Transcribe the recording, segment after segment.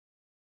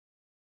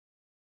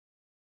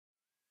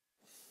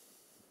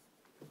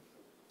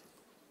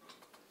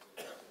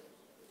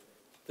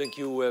Thank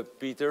you,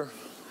 Peter,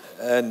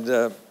 and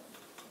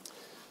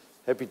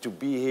happy to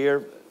be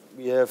here.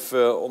 We have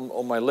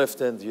on my left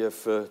hand, you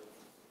have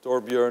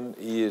Torbjörn.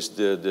 He is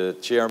the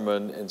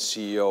chairman and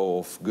CEO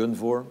of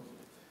Gunvor.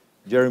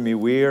 Jeremy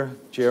Weir,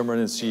 chairman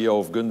and CEO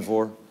of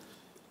Gunvor.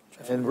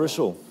 And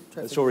Russell,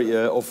 of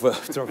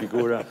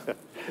Trafigura.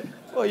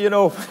 Well, you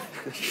know,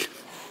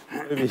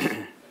 maybe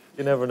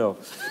you never know.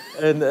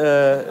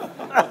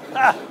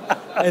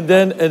 And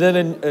then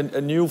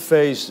a new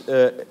face,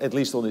 at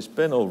least on this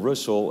panel,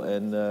 Russell.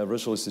 And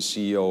Russell is the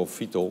CEO of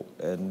Vitol.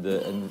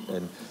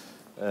 And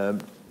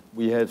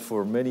we had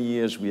for many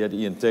years, we had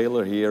Ian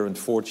Taylor here.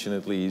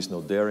 Unfortunately, he's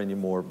not there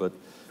anymore. But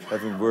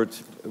having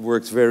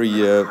worked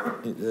very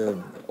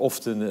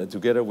often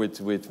together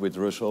with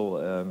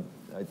Russell,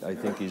 I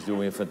think he's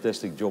doing a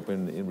fantastic job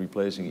in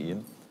replacing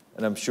Ian.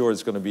 And I'm sure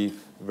it's going to be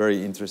a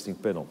very interesting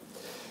panel.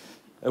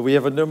 We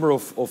have a number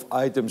of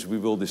items we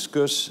will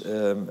discuss,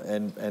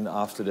 and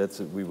after that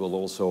we will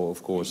also,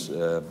 of course,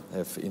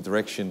 have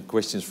interaction,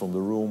 questions from the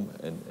room,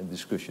 and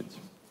discussions.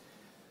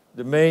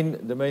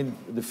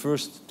 The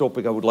first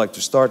topic I would like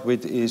to start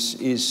with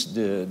is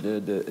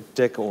the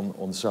attack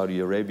on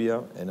Saudi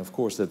Arabia, and of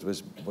course that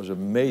was a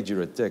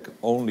major attack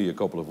only a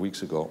couple of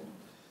weeks ago.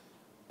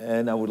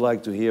 And I would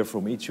like to hear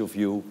from each of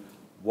you,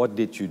 what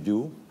did you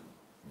do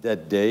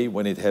that day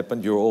when it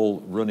happened? You're all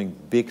running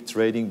big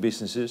trading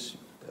businesses,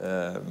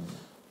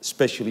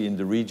 especially in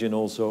the region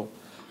also.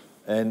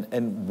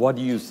 And what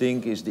do you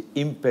think is the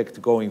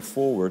impact going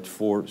forward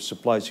for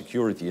supply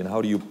security, and how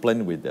do you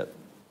plan with that?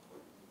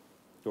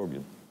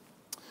 Torbjörn.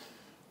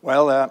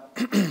 Well,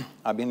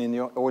 I've been in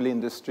the oil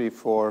industry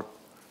for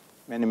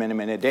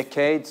many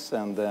decades,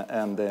 and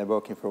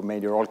working for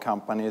major oil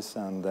companies,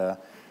 and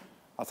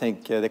I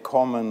think the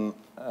common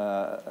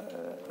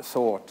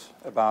thought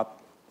about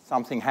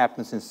something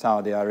happens in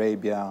Saudi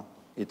Arabia,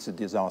 it's a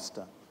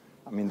disaster.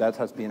 I mean, that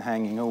has been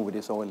hanging over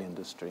this oil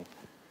industry.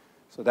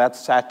 So that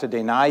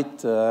Saturday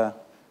night,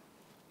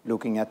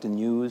 looking at the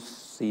news,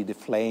 see the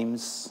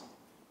flames,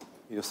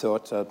 you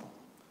thought that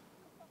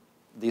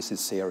this is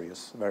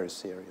serious, very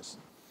serious.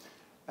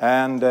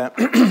 And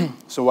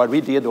so what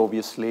we did,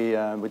 obviously,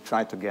 we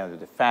tried to gather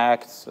the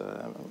facts,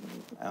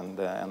 and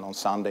on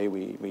Sunday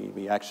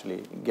we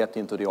actually get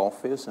into the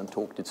office and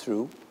talked it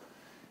through,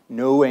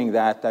 knowing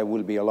that there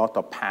will be a lot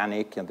of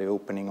panic in the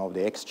opening of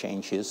the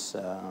exchanges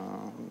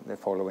the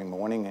following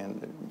morning,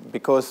 and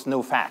because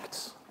no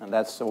facts, and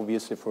that's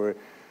obviously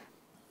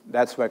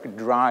that's what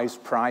drives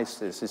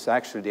prices, is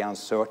actually the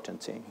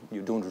uncertainty.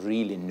 You don't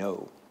really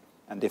know.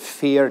 And the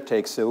fear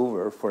takes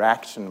over for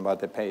action, but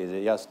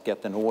they just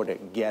get an order,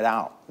 get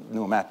out,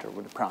 no matter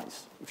what the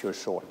price, if you're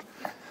short.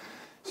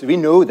 So we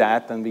know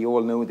that, and we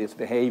all know this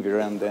behavior,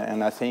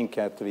 and I think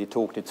that we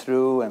talked it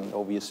through, and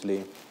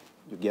obviously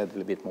you get a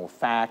little bit more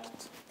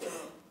fact.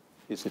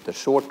 Is it a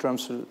short-term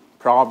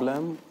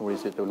problem, or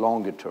is it a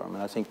longer term?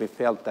 And I think we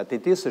felt that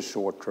it is a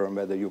short-term,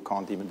 whether you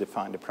can't even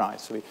define the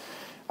price. So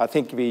I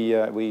think we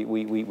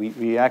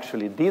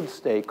actually did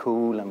stay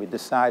cool, and we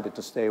decided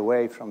to stay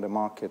away from the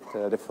market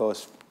the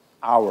first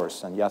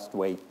hours and just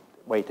wait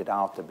it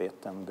out a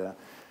bit.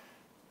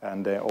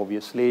 And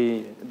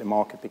obviously the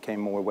market became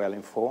more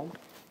well-informed.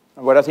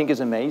 And what I think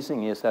is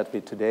amazing is that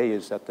we today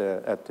is at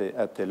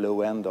the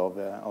low end of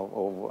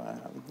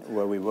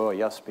where we were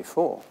just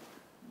before.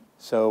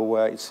 So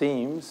it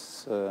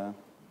seems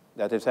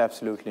that there's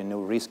absolutely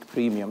no risk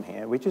premium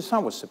here, which is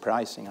somewhat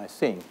surprising, I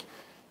think,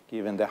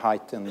 given the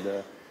heightened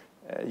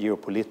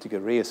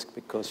geopolitical risk,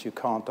 because you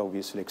can't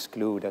obviously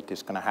exclude that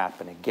it's going to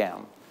happen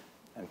again.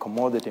 And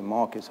commodity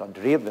markets are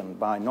driven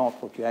by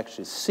not what you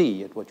actually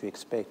see, but what you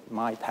expect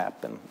might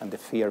happen, and the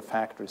fear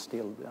factor is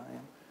still there.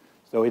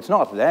 So it's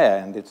not there,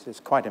 and it's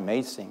quite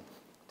amazing.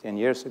 10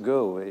 years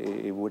ago,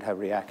 it would have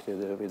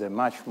reacted with a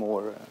much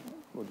more,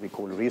 what we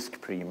call risk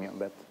premium,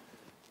 but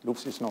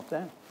looks it's not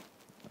there.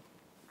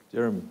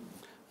 Jeremy.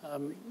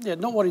 Yeah,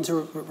 not wanting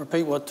to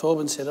repeat what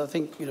Torben said, I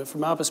think,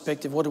 from our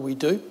perspective, what do we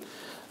do?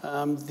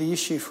 The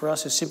issue for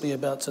us is simply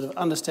about sort of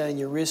understanding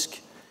your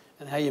risk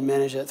and how you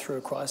manage that through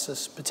a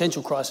crisis,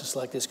 potential crisis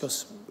like this,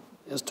 because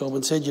as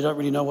Torben said, you don't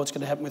really know what's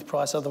going to happen with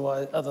price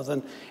other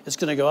than it's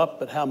going to go up,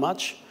 but how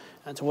much,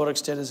 and to what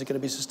extent is it going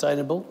to be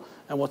sustainable,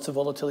 and what's the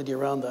volatility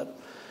around that.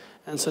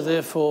 And so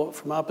therefore,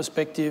 from our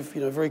perspective,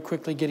 very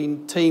quickly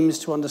getting teams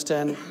to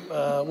understand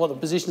what the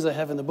positions they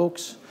have in the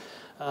books,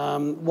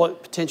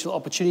 what potential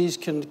opportunities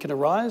can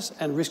arise,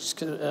 and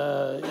risks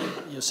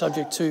you're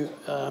subject to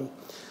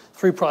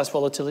through price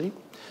volatility.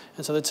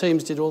 And so the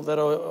teams did all that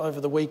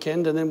over the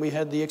weekend, and then we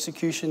had the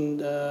execution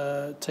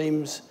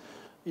teams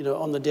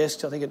on the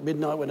desks, I think at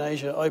midnight when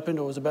Asia opened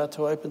or was about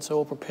to open, so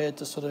all prepared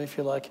to sort of, if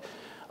you like,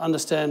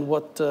 understand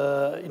what,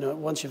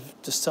 once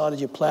you've decided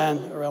your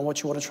plan around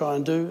what you want to try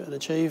and do and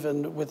achieve,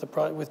 and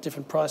with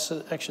different price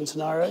action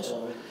scenarios,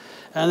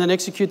 and then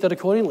execute that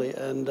accordingly.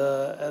 And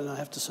I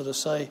have to sort of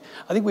say,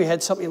 I think we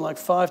had something like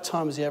 5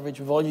 times the average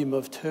volume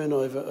of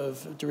turnover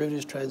of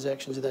derivatives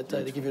transactions in that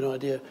day, to give you an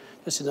idea,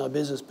 just in our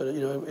business. But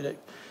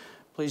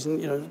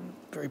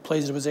very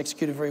pleased it was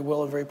executed very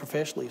well and very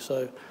professionally.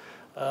 So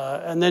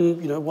And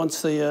then,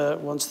 once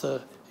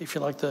the, if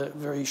you like, the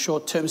very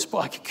short-term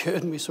spike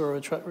occurred and we saw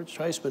a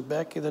retracement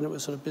back, then it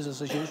was sort of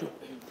business as usual.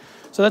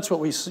 So that's what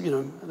we,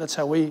 that's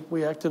how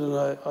we acted,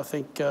 and I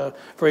think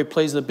very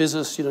pleased the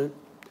business,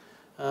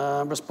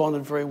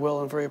 responded very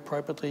well and very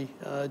appropriately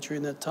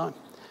during that time.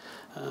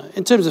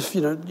 In terms of,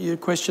 your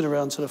question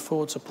around sort of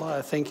forward supply,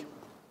 I think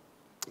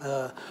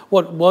I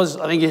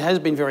think it has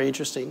been very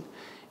interesting,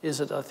 is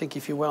that I think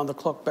if you wound the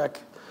clock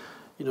back,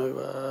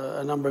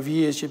 a number of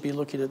years, you'd be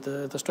looking at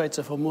the Straits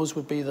of Hormuz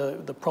would be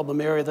the problem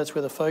area. That's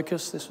where the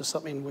focus. This was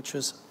something which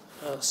was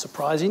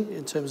surprising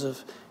in terms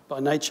of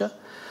by nature.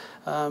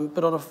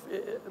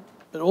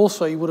 But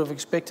also you would have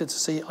expected to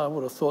see, I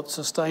would have thought,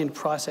 sustained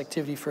price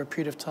activity for a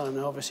period of time.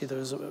 Now, obviously, there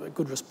was a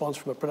good response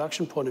from a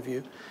production point of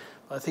view.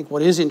 I think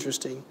what is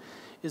interesting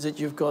is that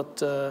you've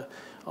got,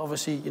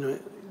 obviously,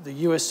 the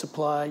US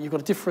supply, you've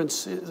got a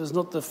difference. There's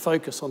not the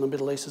focus on the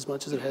Middle East as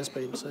much as it has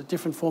been. So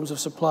different forms of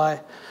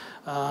supply,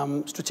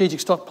 strategic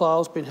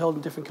stockpiles being held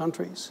in different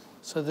countries.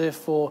 So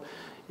therefore,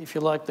 if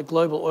you like, the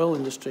global oil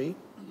industry,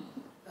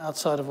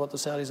 outside of what the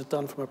Saudis have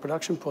done from a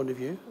production point of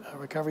view, a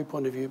recovery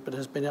point of view, but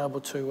has been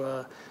able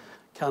to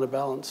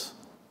counterbalance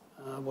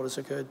what has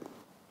occurred.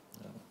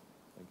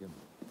 Thank you.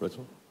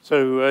 Bristol?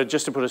 So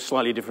just to put a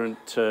slightly different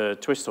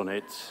twist on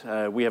it,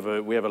 we have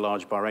a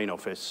large Bahrain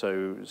office.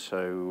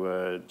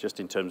 So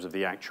just in terms of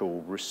the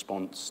actual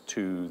response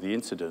to the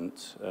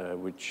incident,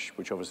 which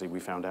obviously we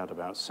found out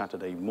about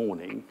Saturday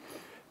morning,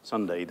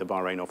 Sunday, the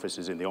Bahrain office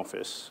is in the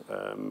office,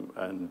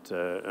 and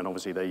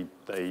obviously they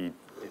did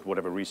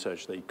whatever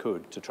research they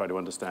could to try to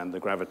understand the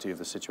gravity of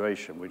the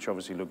situation, which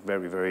obviously looked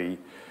very, very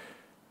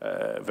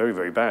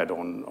bad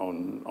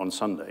on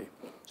Sunday.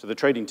 So the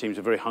trading teams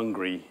are very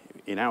hungry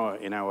in our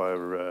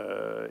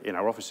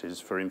offices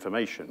for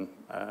information,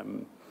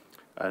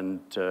 and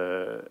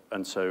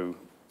so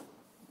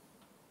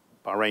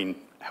Bahrain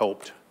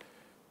helped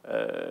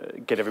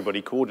get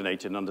everybody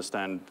coordinated and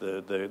understand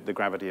the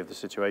gravity of the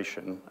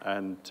situation.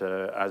 And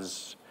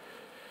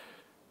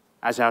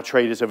as our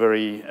traders are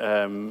very,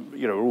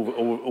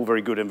 all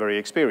very good and very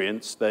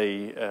experienced,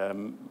 they,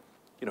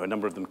 a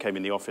number of them came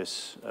in the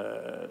office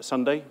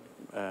Sunday.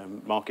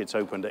 Markets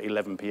opened at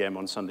 11 p.m.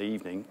 on Sunday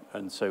evening,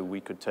 and so we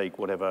could take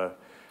whatever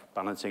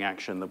balancing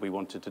action that we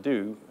wanted to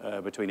do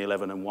between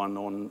 11 and 1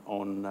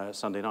 on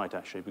Sunday night,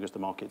 actually, because the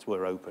markets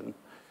were open.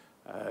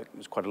 There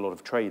was quite a lot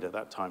of trade at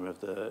that time of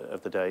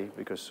the day,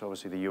 because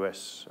obviously the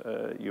US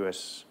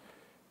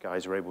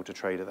guys were able to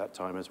trade at that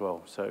time as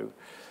well. So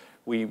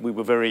we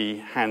were very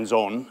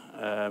hands-on,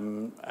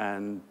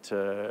 and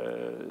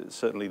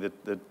certainly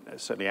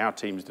certainly our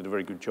teams did a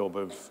very good job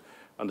of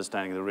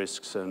understanding the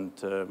risks and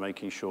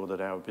making sure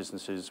that our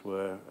businesses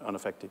were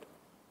unaffected.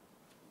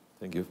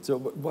 Thank you.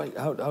 So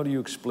how do you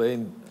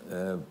explain,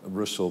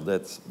 Russell,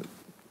 that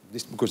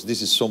this, because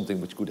this is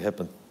something which could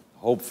happen,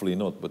 hopefully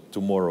not, but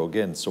tomorrow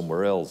again,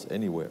 somewhere else,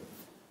 anywhere.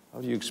 How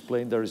do you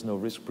explain there is no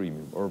risk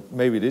premium? Or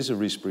maybe it is a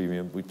risk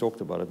premium, we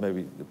talked about it,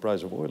 maybe the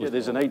price of oil is... Yeah,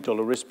 there's an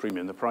 $8 risk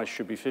premium, the price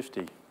should be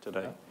 50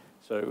 today. Yeah.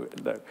 So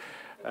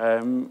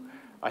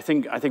I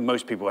think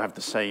most people have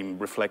the same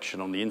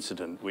reflection on the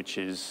incident, which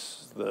is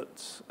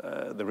that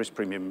the risk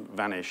premium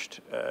vanished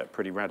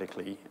pretty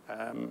radically.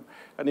 And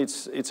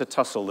it's a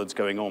tussle that's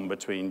going on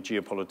between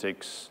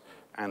geopolitics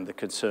and the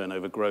concern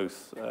over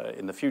growth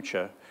in the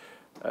future,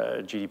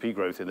 GDP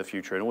growth in the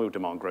future, and oil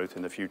demand growth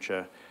in the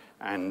future,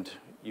 and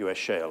US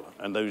shale.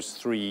 And those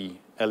three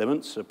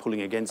elements are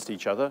pulling against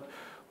each other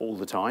all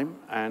the time.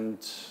 And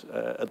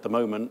at the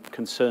moment,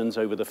 concerns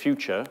over the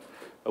future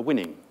are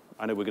winning.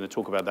 I know we're going to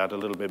talk about that a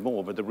little bit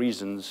more, but the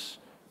reasons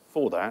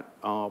for that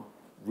are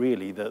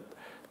really that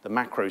the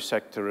macro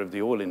sector of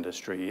the oil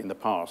industry in the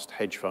past,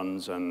 hedge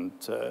funds and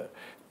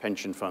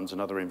pension funds and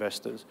other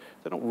investors,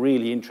 they're not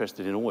really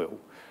interested in oil.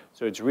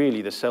 So it's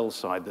really the sell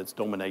side that's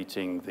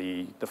dominating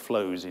the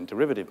flows in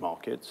derivative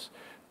markets,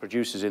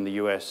 producers in the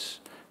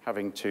US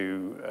having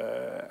to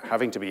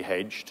be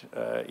hedged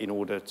in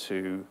order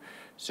to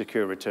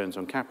secure returns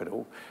on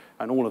capital.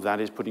 And all of that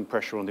is putting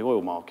pressure on the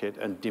oil market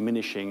and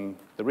diminishing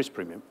the risk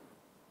premium.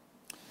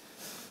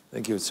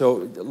 Thank you.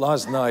 So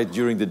last night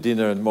during the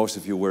dinner, and most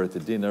of you were at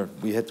the dinner,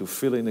 we had to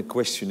fill in a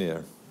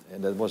questionnaire.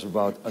 And that was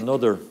about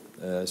another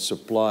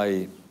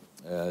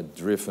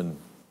supply-driven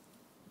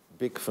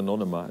big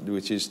phenomenon,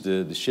 which is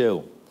the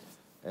shale.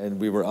 And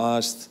we were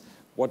asked,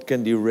 what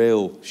can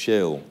derail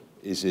shale?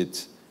 Is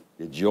it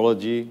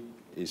geology?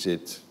 Is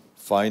it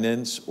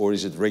finance? Or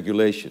is it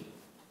regulation?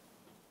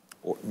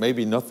 Or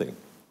maybe nothing.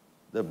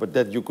 But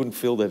that you couldn't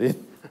fill that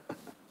in.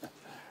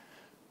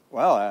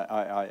 Well,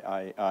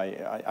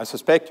 I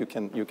suspect you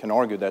can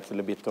argue that a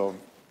little bit of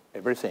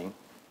everything.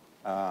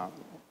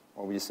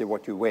 Obviously,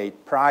 what you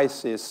weight.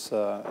 Price is,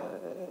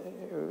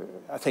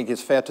 I think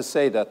it's fair to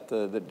say that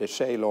the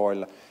shale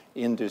oil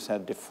industry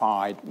had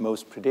defied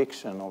most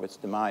prediction of its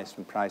demise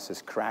when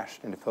prices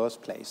crashed in the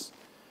first place,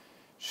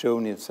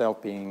 shown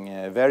itself being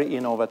very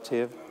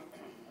innovative,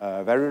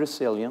 very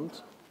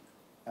resilient,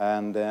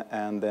 And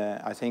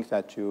I think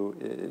that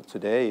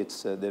today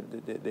it's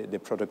the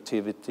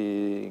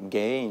productivity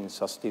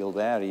gains are still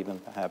there, even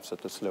perhaps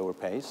at a slower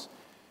pace.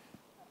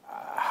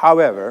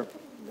 However,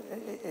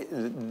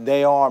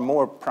 they are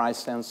more price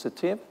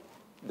sensitive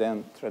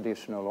than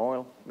traditional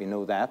oil. We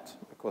know that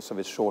because of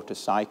its shorter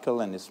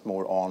cycle and it's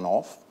more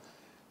on-off.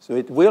 So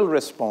it will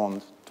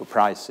respond to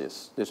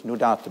prices. There's no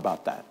doubt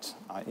about that,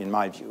 in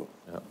my view.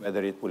 Yeah.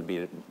 Whether it will be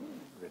a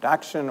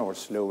reduction or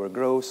slower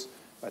growth,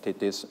 but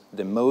it is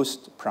the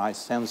most price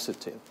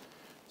sensitive.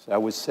 So I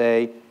would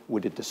say,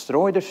 would it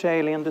destroy the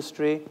shale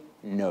industry?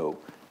 No.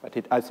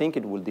 But I think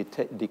it will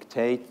dictate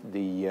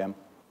the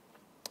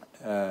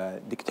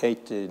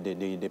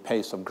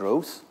pace of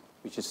growth,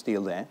 which is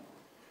still there.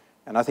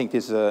 And I think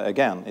this,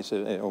 again, is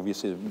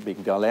obviously a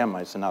big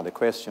dilemma. It's another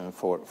question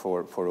for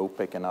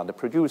OPEC and other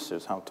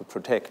producers, how to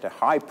protect a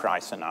high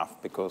price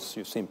enough, because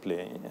you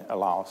simply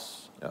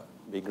allows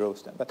big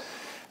growth then.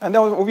 And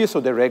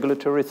obviously the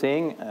regulatory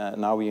thing,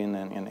 now we're in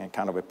a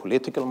kind of a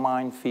political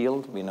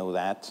minefield. We know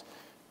that.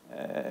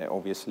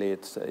 Obviously,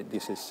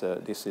 this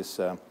is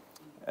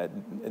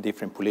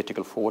different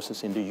political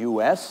forces in the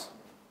U.S.,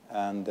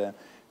 and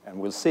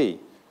we'll see.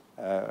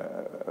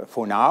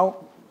 For now,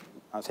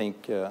 I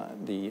think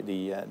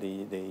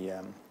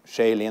the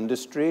shale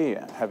industry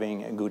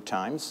having good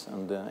times,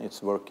 and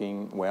it's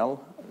working well,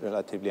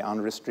 relatively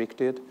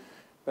unrestricted,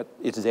 but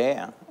it's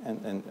there.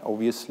 And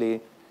obviously,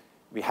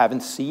 we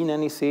haven't seen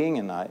anything,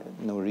 and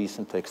no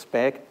reason to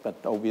expect, but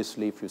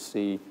obviously if you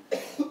see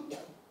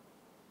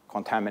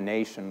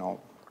contamination of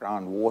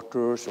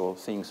groundwaters or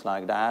things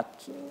like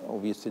that,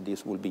 obviously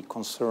this will be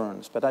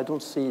concerns. But I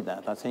don't see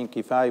that. I think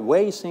if I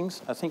weigh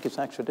things, I think it's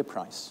actually the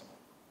price.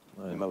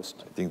 The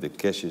most. I think the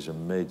cash is a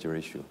major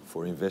issue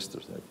for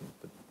investors, I think.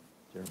 But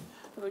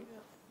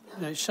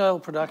Jeremy? Shale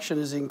production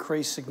has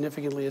increased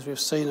significantly, as we've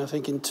seen. I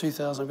think in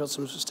 2000, I've got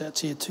some stats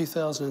here,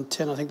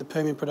 2010, I think the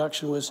Permian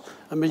production was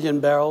 1 million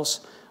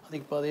barrels. I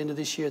think by the end of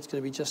this year, it's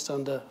going to be just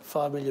under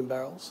 5 million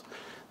barrels.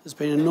 There's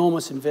been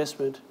enormous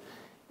investment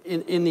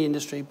in the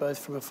industry, both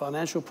from a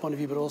financial point of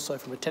view, but also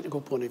from a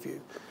technical point of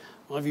view.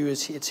 My view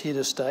is it's here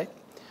to stay.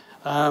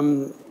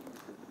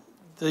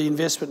 The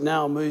investment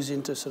now moves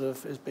into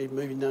has been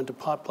moving down to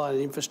pipeline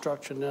and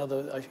infrastructure. Now,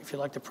 if you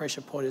like, the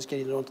pressure point is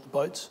getting it onto the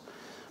boats.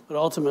 But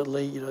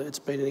ultimately, it's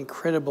been an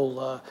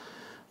incredible,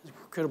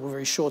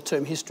 very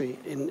short-term history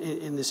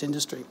in this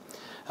industry.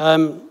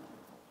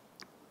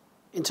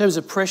 In terms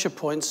of pressure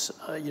points,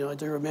 I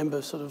do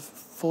remember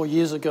 4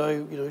 years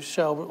ago,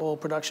 shale oil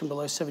production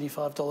below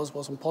 $75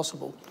 wasn't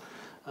possible.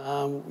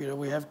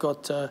 We have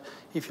got,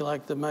 if you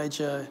like, the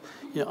major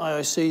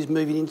IOCs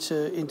moving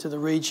into the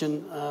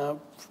region,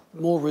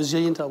 more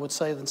resilient, I would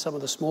say, than some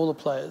of the smaller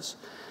players.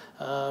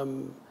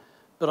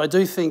 But I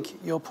do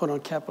think your point on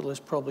capital is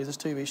probably, there's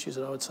two issues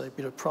that I would say.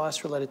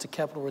 Price related to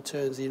capital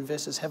returns, the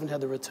investors haven't had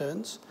the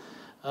returns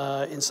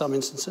in some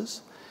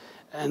instances.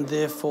 And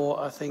therefore,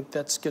 I think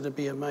that's going to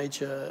be a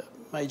major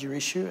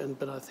issue.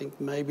 But I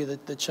think maybe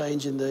the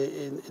change in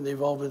the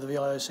involvement of the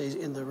IOCs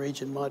in the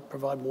region might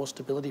provide more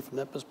stability from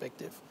that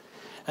perspective.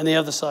 And the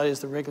other side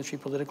is the regulatory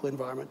political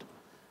environment.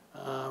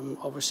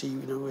 Obviously,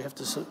 we have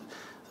to.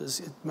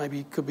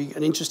 Maybe could be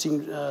an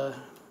interesting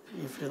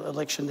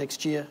election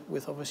next year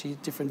with obviously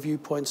different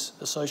viewpoints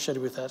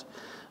associated with that.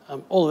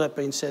 All of that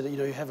being said,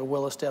 you have a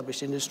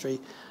well-established industry,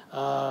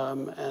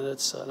 and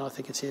I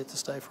think it's here to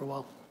stay for a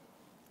while.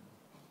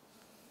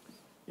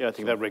 Yeah, I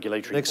think that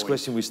regulatory Next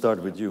question, we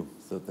start with you.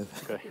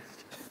 Okay.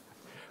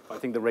 I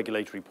think the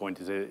regulatory point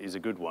is a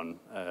good one.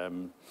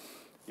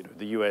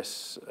 The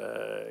US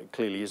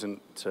clearly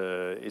isn't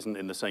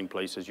in the same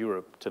place as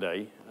Europe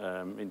today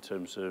in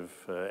terms of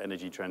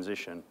energy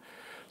transition.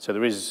 So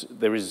there's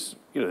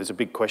a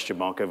big question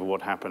mark over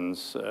what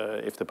happens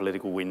if the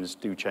political winds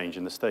do change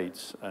in the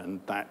States, and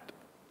that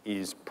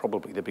is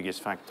probably the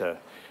biggest factor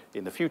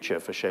in the future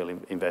for shale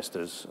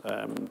investors.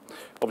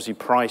 Obviously,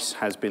 price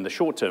has been the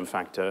short-term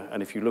factor,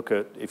 and if you look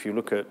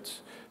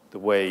at the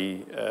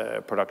way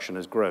production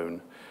has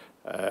grown,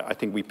 I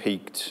think we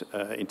peaked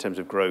in terms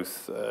of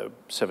growth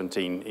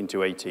 17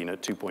 into 18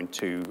 at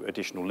 2.2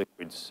 additional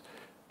liquids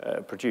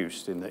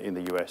produced in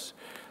the US,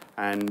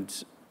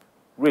 and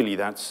really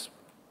that's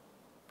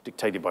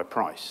dictated by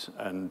price,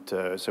 and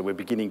so we're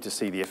beginning to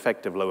see the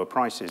effect of lower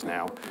prices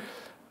now.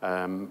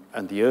 And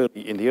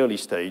in the early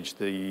stage,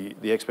 the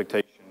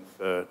expectation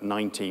for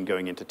 19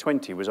 going into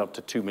 20 was up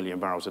to 2 million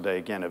barrels a day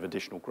again of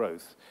additional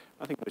growth.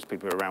 I think most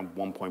people are around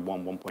 1.1,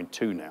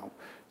 1.2 now.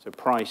 So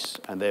price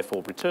and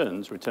therefore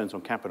returns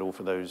on capital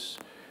for those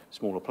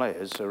smaller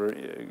players are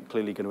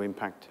clearly going to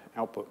impact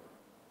output.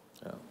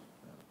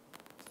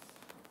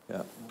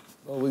 Yeah.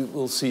 Well,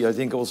 we'll see. I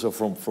think also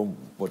from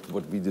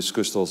what we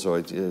discussed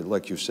also,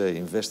 like you say,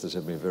 investors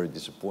have been very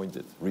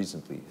disappointed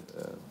recently.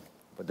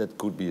 But that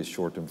could be a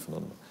short-term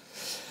phenomenon.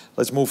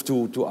 Let's move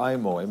to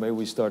IMO, and maybe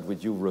we start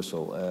with you,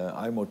 Russell.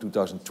 IMO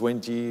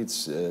 2020,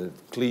 it's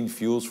clean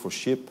fuels for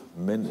ships,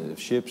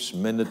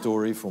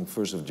 mandatory from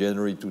 1st of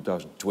January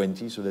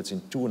 2020, so that's in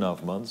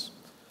 2.5 months.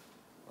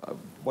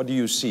 What do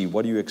you see?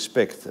 What do you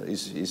expect?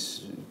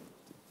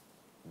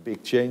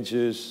 big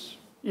changes?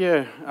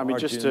 Yeah, I mean,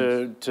 just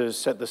Margins? to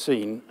set the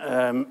scene,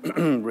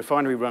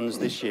 refinery runs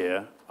this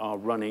year are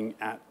running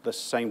at the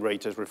same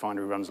rate as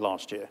refinery runs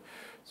last year.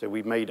 So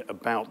we've made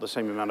about the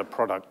same amount of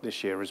product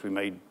this year as we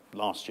made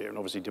last year, and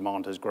obviously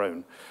demand has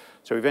grown.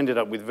 So we've ended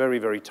up with very,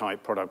 very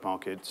tight product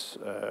markets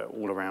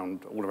all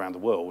around the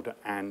world,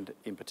 and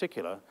in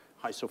particular,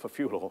 high sulfur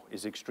fuel oil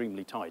is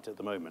extremely tight at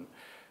the moment.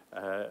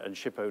 And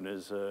ship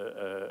owners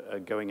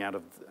are going out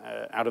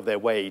of their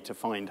way to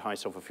find high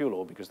sulfur fuel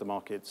oil because the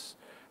markets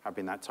have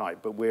been that tight.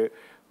 But we're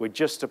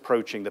just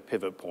approaching the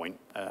pivot point.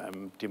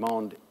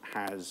 Demand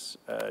has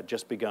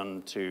just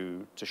begun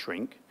to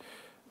shrink,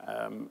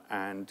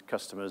 and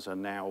customers are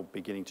now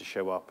beginning to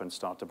show up and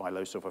start to buy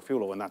low sulfur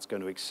fuel oil, and that's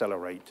going to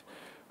accelerate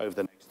over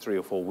the next 3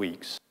 or 4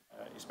 weeks,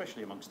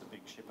 especially amongst the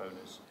big ship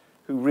owners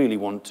who really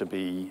want to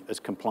be as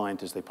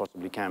compliant as they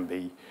possibly can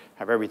be,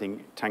 have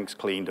everything tanks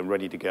cleaned and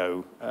ready to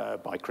go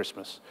by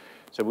Christmas.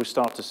 So we'll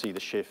start to see the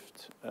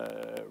shift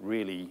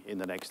really in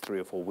the next 3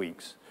 or 4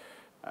 weeks.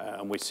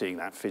 And we're seeing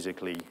that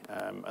physically,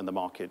 and the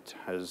market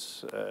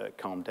has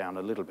calmed down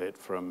a little bit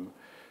from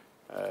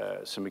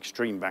some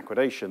extreme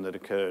backwardation that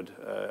occurred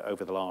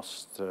over the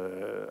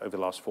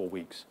last 4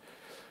 weeks.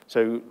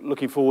 So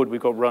looking forward, we've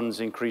got runs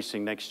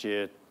increasing next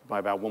year by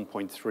about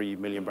 1.3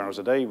 million barrels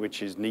a day,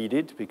 which is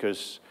needed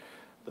because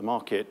the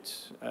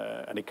market,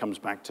 and it comes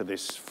back to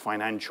this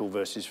financial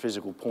versus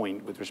physical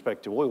point with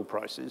respect to oil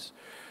prices,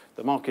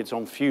 the market's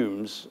on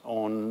fumes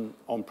on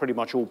pretty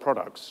much all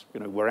products. You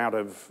know, we're out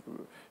of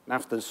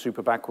naphtha's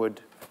super backward.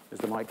 Is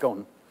the mic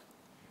gone?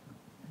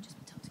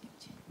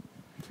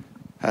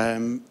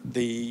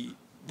 The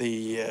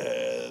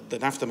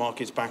naphtha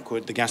market's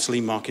backward, the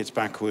gasoline market's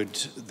backward,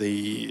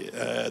 the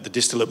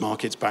distillate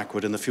market's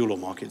backward, and the fuel oil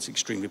market's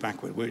extremely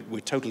backward.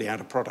 We're totally out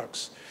of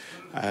products.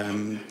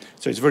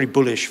 So it's very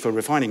bullish for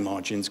refining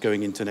margins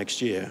going into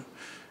next year.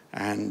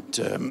 And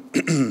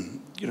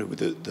you know,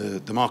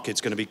 the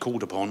market's going to be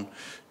called upon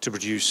to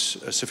produce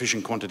a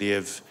sufficient quantity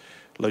of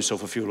low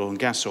sulfur fuel oil and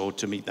gas oil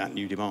to meet that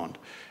new demand.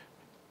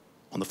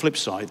 On the flip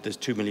side, there's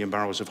 2 million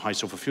barrels of high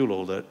sulfur fuel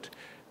oil that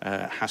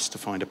has to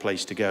find a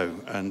place to go,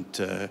 and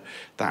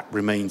that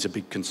remains a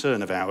big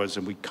concern of ours,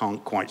 and we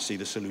can't quite see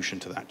the solution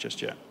to that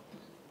just yet.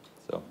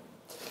 So,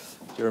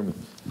 Jeremy.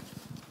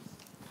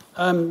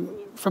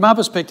 From our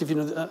perspective, you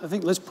know, I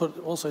think let's put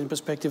also in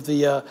perspective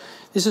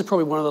this is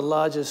probably one of the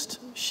largest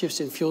shifts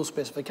in fuel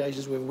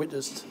specifications we've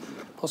witnessed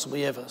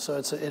possibly ever. So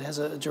it has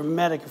a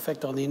dramatic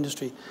effect on the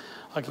industry.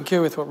 I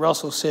concur with what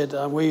Russell said.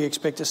 We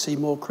expect to see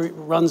more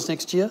runs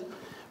next year.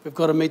 We've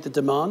got to meet the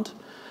demand.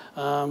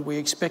 We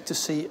expect to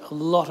see a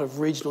lot of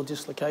regional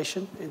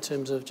dislocation in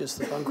terms of just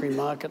the bunkering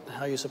market and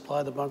how you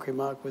supply the bunkering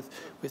market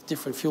with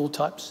different fuel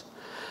types.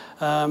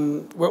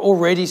 We're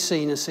already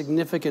seeing a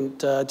significant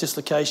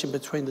dislocation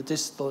between the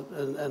distillate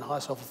and high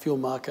sulfur fuel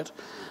market,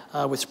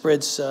 with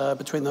spreads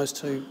between those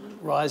two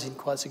rising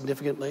quite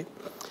significantly.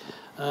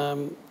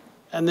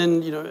 And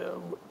then, you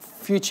know,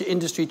 future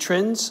industry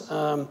trends.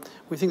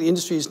 We think the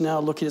industry is now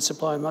looking at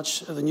supplying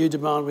much of the new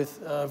demand with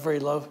very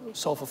low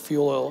sulfur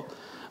fuel oil,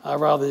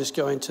 rather than just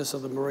going to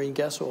sort of the marine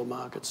gas oil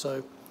market.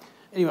 So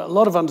anyway, a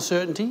lot of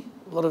uncertainty,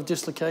 a lot of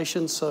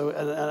dislocation,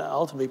 and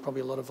ultimately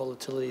probably a lot of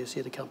volatility is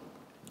here to come.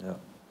 Yeah.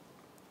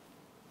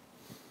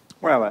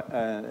 Well,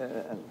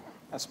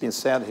 as been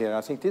said here, I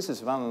think this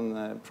is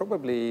one,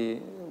 probably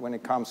when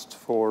it comes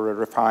for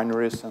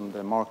refineries and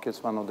the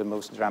markets, one of the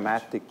most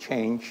dramatic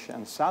change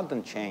and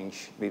sudden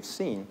change we've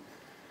seen.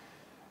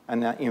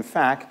 And in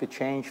fact, the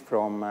change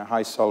from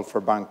high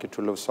sulfur bunker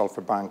to low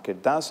sulfur bunker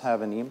does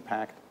have an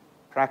impact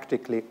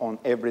practically on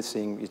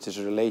everything which is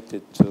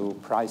related to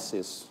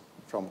prices,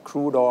 from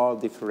crude oil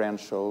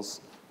differentials,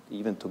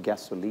 even to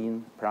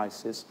gasoline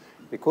prices,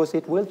 because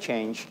it will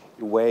change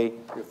the way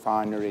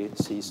refinery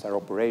sees their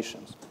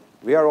operations.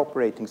 We are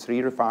operating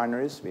 3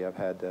 refineries. We have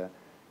had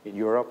in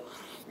Europe.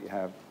 We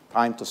have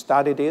time to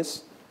study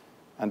this.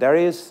 And there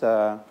is,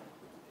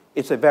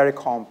 it's a very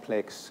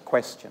complex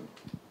question.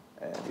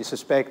 We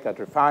suspect that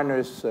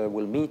refiners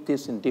will meet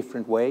this in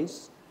different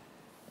ways.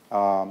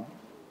 And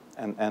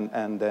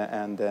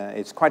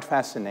it's quite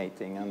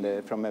fascinating.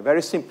 And from a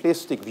very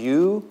simplistic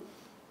view,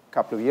 a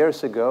couple of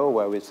years ago,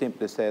 where we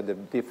simply said the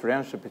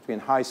differential between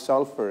high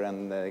sulfur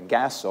and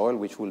gas oil,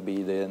 which will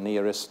be the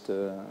nearest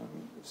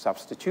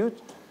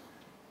substitute,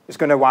 is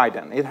going to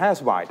widen. It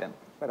has widened,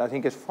 but I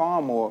think it's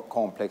far more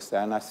complex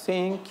there. And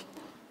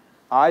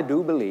I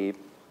do believe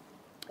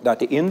that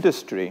the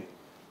industry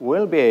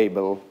will be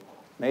able,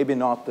 maybe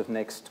not the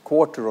next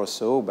quarter or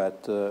so,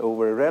 but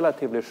over a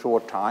relatively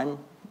short time,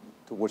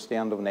 towards the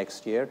end of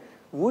next year,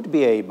 would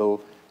be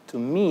able to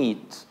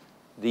meet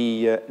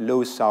the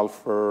low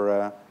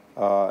sulfur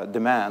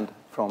demand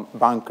from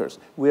bunkers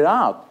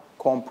without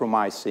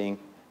compromising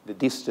the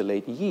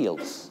distillate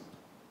yields.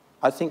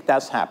 I think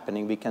that's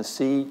happening. We can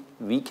see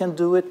we can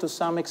do it to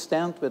some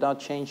extent without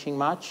changing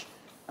much,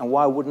 and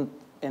why wouldn't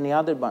any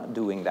other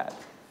doing that?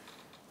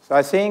 So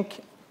I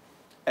think,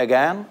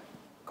 again,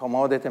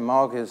 commodity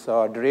markets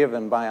are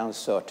driven by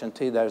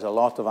uncertainty. There's a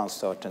lot of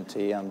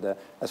uncertainty, and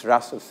as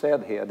Russell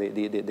said here,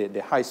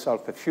 the high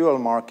sulfur fuel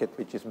market,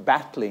 which is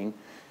battling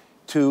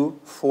two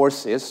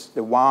forces,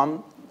 the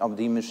one of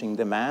diminishing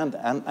demand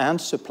and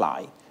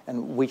supply,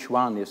 and which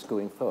one is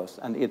going first.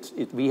 And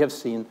we have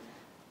seen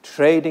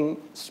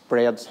trading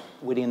spreads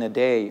within a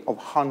day of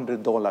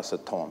 $100 a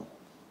ton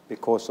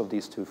because of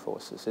these two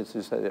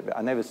forces.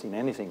 I've never seen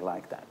anything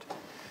like that.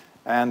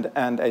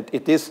 And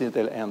it is in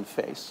the end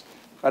phase.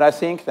 But I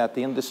think that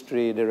the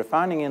industry, the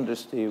refining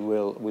industry,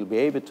 will be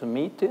able to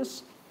meet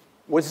this.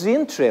 What's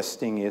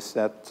interesting is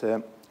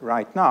that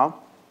right now,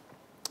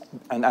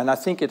 and I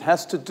think it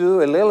has to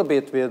do a little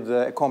bit with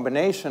a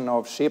combination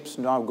of ships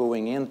now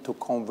going in to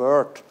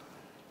convert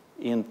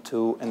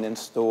into and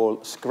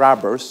install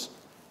scrubbers.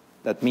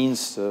 That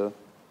means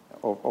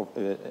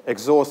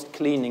exhaust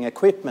cleaning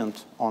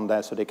equipment on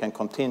that so they can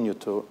continue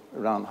to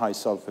run high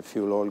sulfur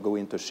fuel oil, go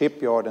into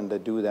shipyard, and they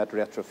do that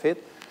retrofit.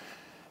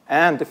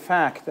 And the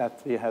fact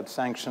that we had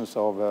sanctions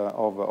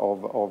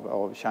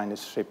of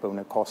Chinese ship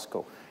owner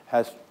COSCO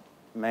has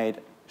made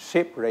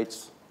ship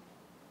rates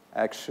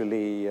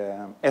actually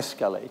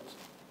escalate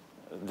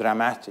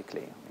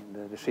dramatically. I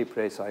mean, the ship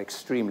rates are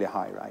extremely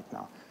high right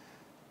now.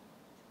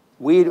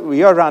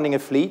 We are running a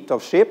fleet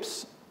of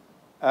ships,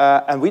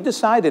 and we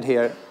decided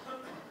here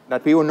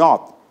that we were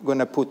not going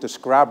to put the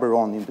scrubber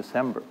on in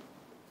December.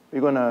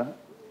 We're going to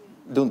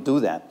don't do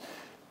that.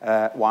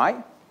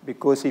 Why?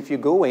 Because if you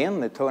go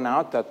in, it turns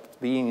out that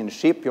being in a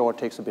shipyard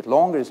takes a bit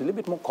longer. It's a little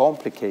bit more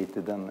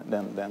complicated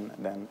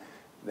than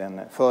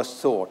first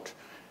thought,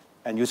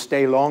 and you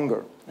stay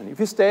longer. And if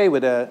you stay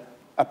with a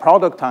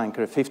product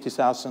tanker, a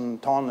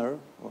 50,000 tonner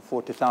or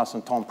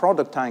 40,000 ton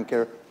product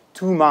tanker,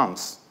 2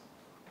 months,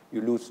 you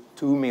lose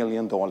 $2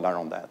 million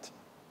on that.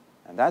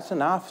 And that's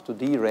enough to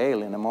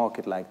derail in a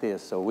market like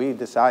this. So we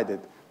decided,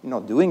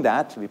 doing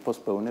that, we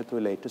postpone it to a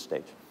later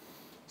stage.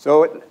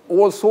 So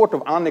all sort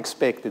of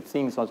unexpected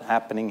things are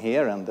happening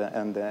here, and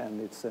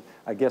it's,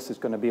 I guess it's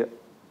going to be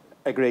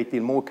a great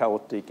deal more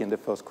chaotic in the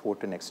first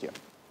quarter next year.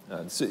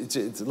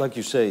 It's like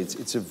you say,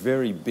 it's a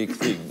very big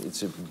thing.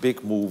 It's a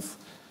big move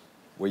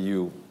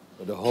where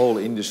the whole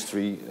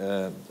industry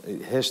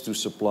it has to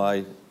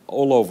supply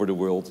all over the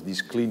world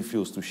these clean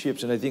fuels to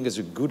ships. And I think it's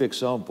a good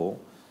example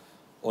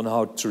on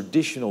how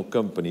traditional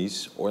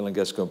companies, oil and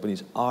gas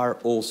companies, are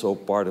also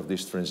part of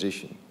this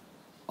transition,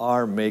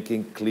 are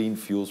making clean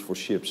fuels for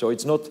ships. So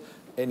it's not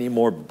any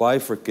more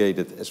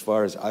bifurcated as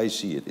far as I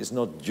see it. It's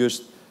not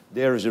just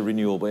there is a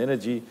renewable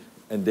energy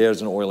and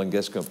there's an oil and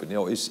gas company.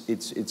 No,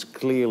 it's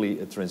clearly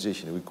a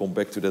transition. We'll come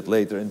back to that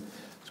later. And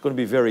it's going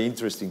to be very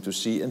interesting to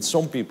see. And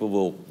some people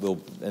will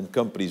and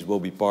companies will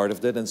be part of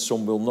that, and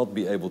some will not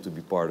be able to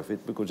be part of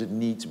it because it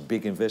needs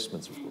big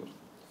investments, of course.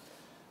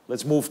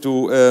 Let's move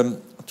to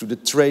the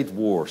trade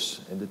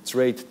wars and the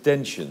trade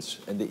tensions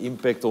and the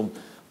impact on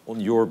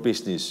your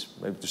business.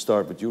 Maybe to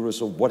start with you,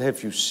 Russell, what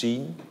have you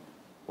seen?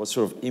 What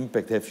sort of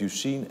impact have you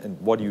seen, and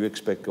what do you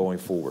expect going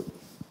forward?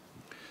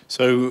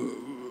 So,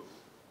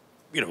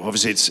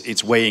 obviously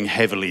it's weighing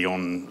heavily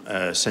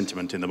on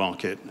sentiment in the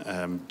market.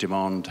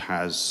 Demand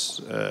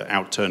has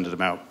outturned at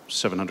about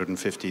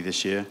 750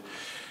 this year.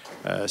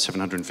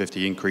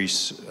 750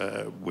 increase,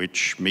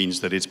 which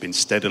means that it's been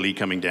steadily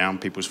coming down.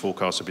 People's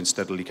forecasts have been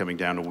steadily coming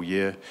down all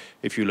year.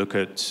 If you look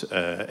at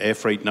air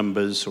freight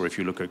numbers, or if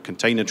you look at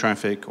container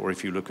traffic, or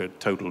if you look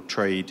at total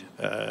trade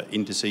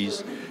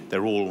indices,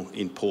 they're all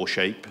in poor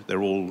shape.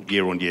 They're all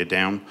year on year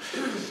down.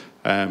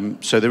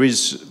 So there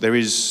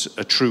is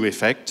a true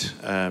effect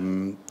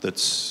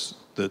that's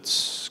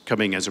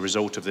coming as a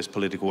result of this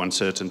political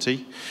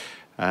uncertainty,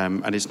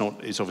 and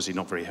it's obviously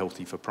not very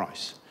healthy for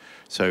price.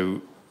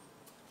 So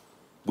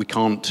we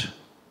can't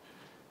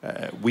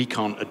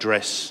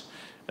address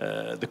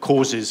the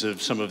causes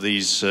of some of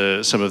these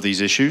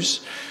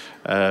issues.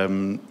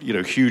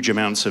 Huge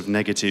amounts of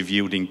negative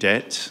yielding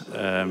debt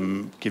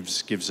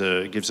gives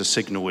a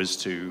signal as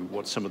to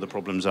what some of the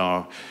problems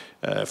are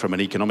from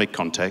an economic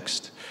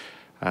context.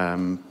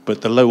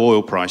 But the low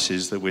oil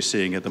prices that we're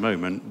seeing at the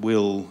moment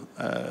will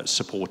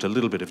support a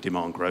little bit of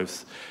demand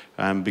growth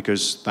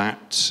because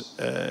that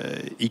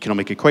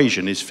economic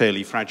equation is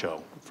fairly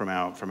fragile from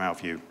our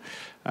view.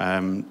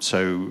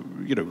 So,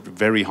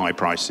 very high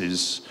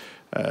prices,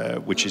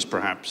 which is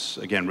perhaps,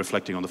 again,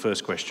 reflecting on the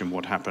first question,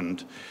 what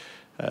happened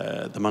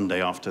the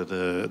Monday after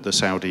the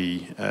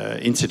Saudi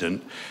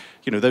incident.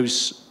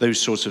 Those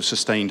sorts of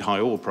sustained high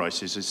oil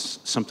prices is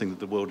something that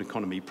the world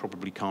economy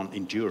probably can't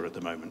endure at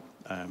the moment.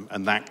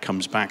 And that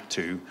comes back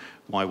to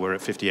why we're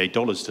at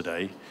 $58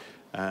 today,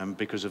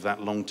 because of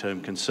that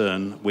long-term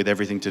concern with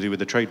everything to do with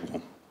the trade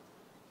war.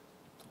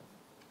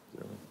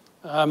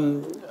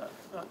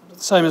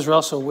 Same as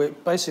Russell, we're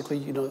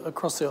basically,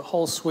 across the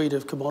whole suite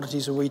of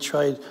commodities that we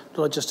trade,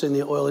 not just in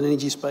the oil and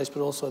energy space,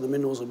 but also in the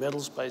minerals and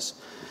metals space.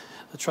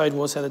 The trade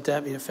wars had a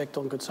dampening effect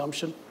on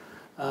consumption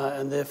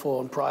and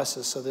therefore on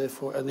prices,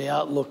 and the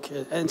outlook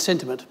and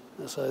sentiment.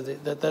 So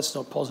that's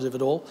not positive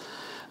at all.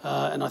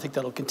 And I think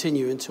that'll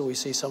continue until we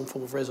see some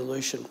form of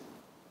resolution.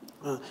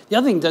 The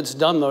other thing that's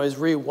done, though, is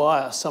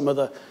rewire some of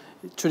the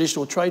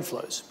traditional trade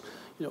flows.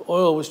 You know,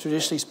 oil was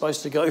traditionally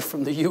supposed to go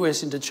from the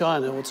US into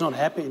China. Well, it's not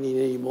happening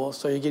anymore,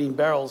 so you're getting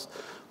barrels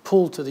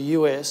pulled to the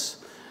US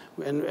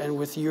and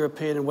with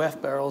European and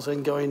WAF barrels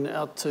and going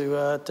out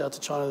to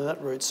China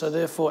that route. So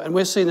therefore, and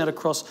we're seeing that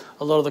across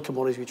a lot of the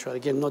commodities we trade.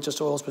 Again, not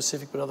just oil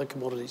specific, but other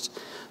commodities.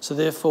 So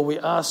therefore, we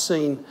are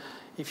seeing,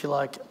 if you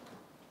like,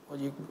 what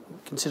you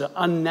consider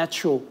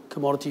unnatural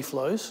commodity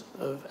flows,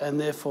 and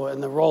therefore,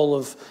 and the role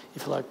of,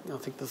 if you like, I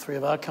think the three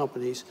of our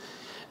companies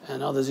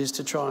and others is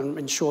to try and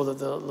ensure that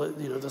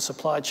the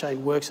supply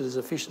chain works as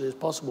efficiently as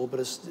possible, but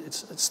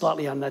it's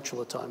slightly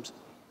unnatural at times.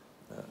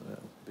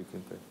 Big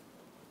impact.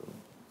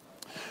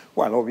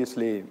 Well,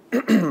 obviously,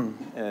 the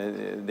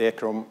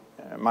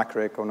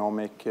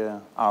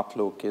macroeconomic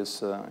outlook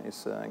is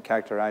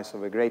characterized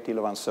of a great deal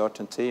of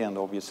uncertainty, and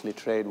obviously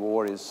trade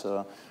war is,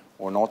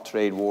 or not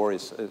trade war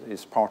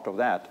is part of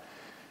that.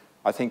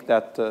 I think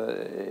that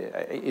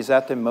is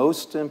that the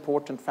most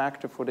important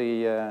factor for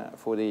the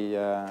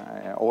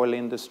oil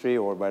industry,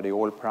 or where the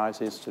oil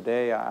price is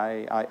today.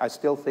 I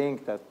still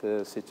think that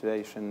the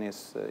situation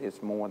is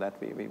more that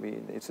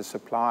it's a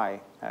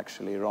supply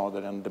actually rather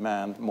than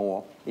demand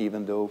more,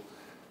 even though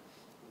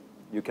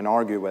you can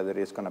argue whether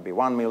it's going to be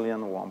 1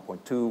 million or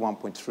 1.2,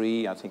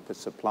 1.3. I think the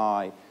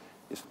supply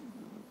is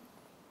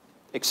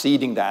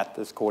exceeding that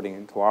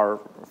according to our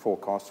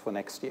forecast for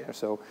next year.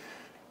 So.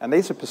 And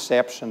there's a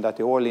perception that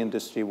the oil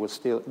industry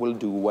will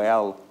do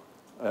well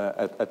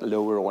at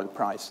lower oil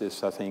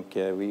prices. I think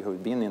we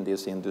who've been in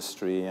this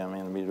industry, I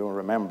mean, we don't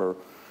remember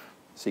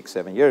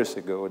 6-7 years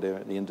ago,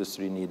 the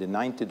industry needed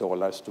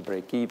 $90 to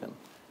break even.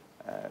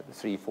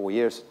 3-4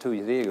 years, 2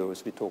 years ago,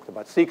 we talked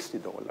about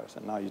 $60,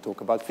 and now you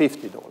talk about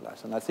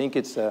 $50. And I think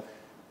it's,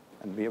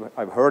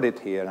 I've heard it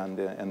here, and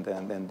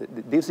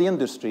this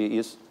industry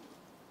is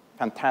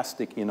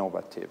fantastic,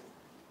 innovative.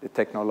 The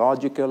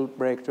technological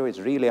breakthrough is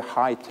really a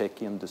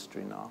high-tech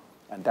industry now,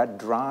 and that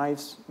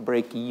drives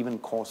break-even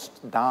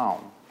cost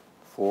down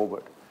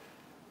forward.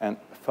 And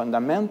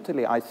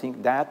fundamentally, I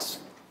think that's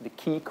the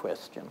key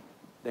question.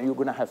 Then you're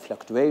going to have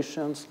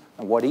fluctuations,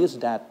 and what is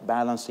that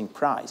balancing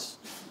price?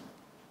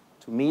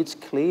 To me, it's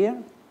clear.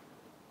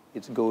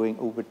 It's going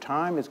over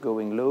time, it's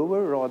going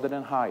lower rather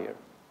than higher.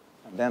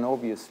 And then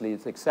obviously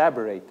it's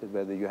exacerbated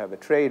whether you have a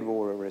trade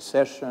war, a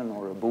recession,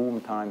 or a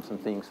boom times and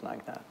things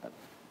like that.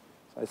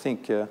 I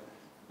think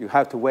you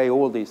have to weigh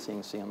all these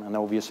things in, and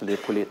obviously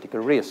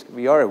political risk.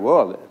 We are a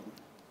world,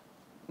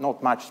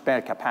 not much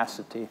spare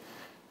capacity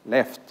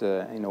left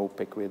in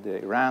OPEC, with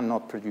Iran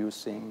not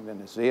producing,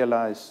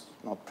 Venezuela is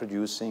not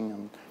producing,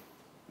 and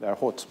there are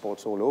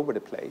hotspots all over the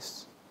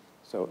place.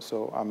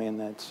 So I mean,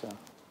 it's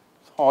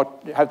hard.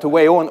 You have to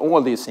weigh on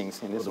all these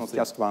things, and it's not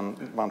just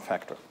one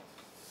factor.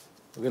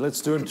 Okay, let's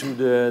turn to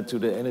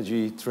the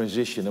energy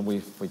transition, and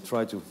we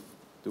try to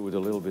do it a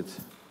little bit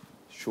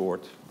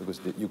short, because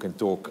you can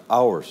talk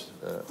hours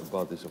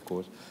about this, of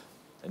course,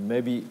 and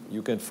maybe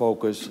you can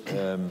focus.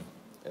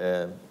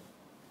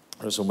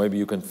 So maybe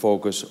you can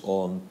focus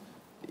on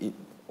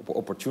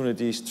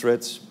opportunities,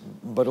 threats,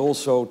 but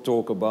also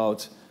talk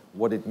about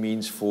what it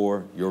means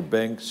for your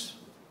banks,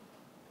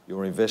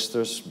 your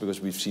investors,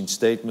 because we've seen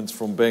statements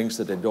from banks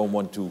that they don't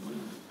want to,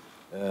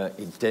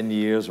 in 10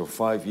 years or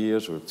 5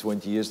 years or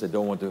 20 years, they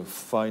don't want to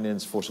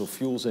finance fossil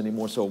fuels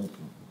anymore. So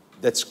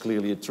that's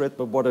clearly a threat,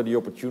 but what are the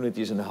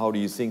opportunities, and how do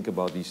you think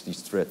about these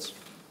threats?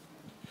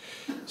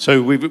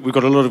 So we've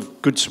got a lot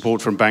of good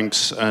support from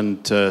banks,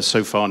 and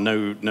so far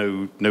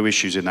no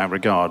issues in that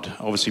regard.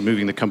 Obviously,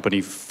 moving the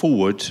company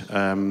forward,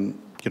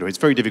 it's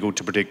very difficult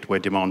to predict where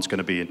demand's going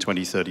to be in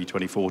 2030,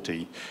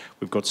 2040.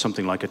 We've got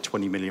something like a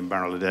 20 million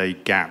barrel a day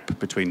gap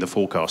between the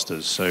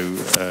forecasters, so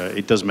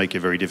it does make it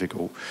very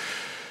difficult.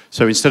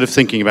 So instead of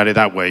thinking about it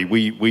that way,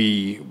 we've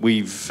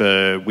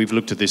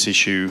looked at this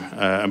issue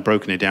and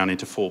broken it down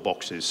into 4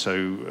 boxes.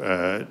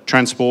 So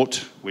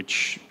transport,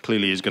 which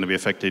clearly is going to be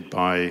affected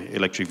by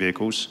electric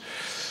vehicles,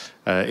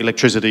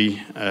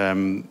 electricity,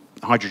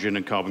 hydrogen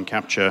and carbon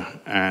capture,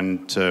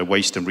 and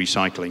waste and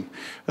recycling.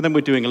 And then we're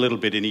doing a little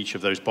bit in each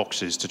of those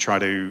boxes to try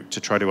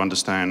to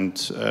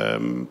understand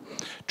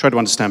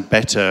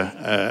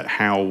better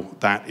how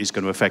that is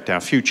going to affect our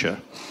future.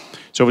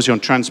 So obviously on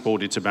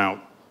transport, it's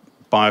about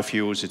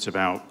biofuels, it's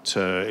about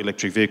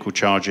electric vehicle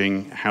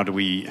charging. How do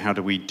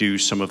we do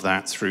some of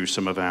that through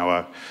some of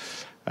our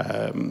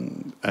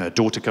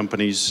daughter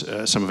companies,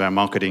 some of our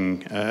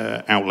marketing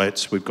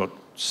outlets? We've got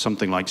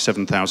something like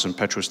 7,000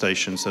 petrol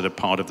stations that are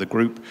part of the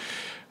group.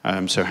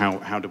 So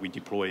how do we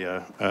deploy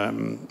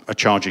a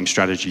charging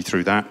strategy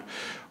through that?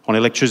 On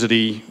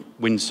electricity,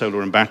 wind,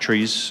 solar, and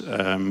batteries,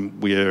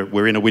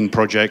 we're in a wind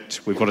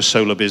project. We've got a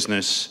solar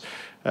business.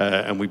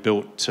 And we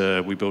built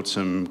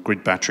some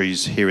grid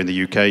batteries here in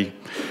the UK.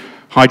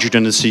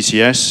 Hydrogen and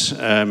CCS,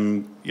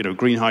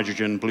 green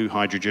hydrogen, blue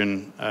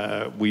hydrogen.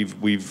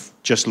 We've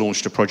just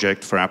launched a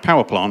project for our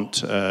power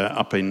plant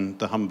up in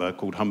the Humber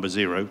called Humber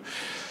Zero,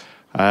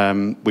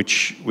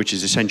 which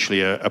is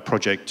essentially a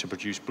project to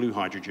produce blue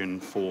hydrogen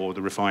for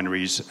the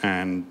refineries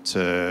and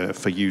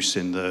for use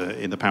in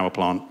the power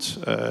plant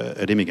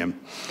at Immingham.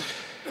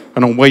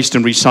 And on waste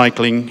and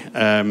recycling,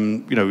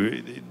 you know,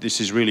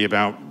 this is really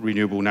about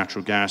renewable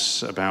natural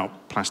gas,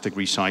 about plastic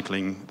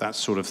recycling, that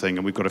sort of thing,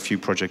 and we've got a few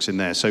projects in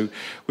there. So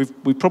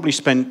we've probably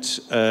spent,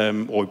 or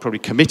we've probably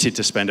committed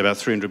to spend about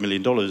 $300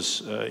 million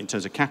in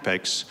terms of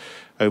CapEx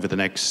over the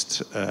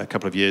next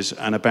couple of years,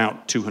 and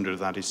about 200 of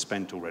that is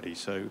spent already.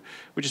 So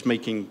we're just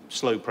making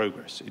slow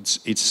progress.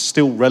 It's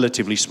still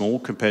relatively small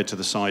compared to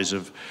the size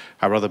of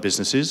our other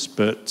businesses,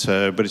 but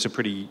it's a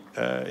pretty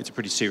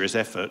serious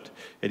effort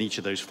in each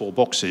of those 4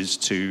 boxes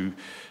to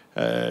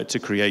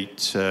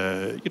create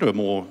you know, a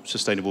more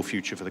sustainable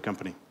future for the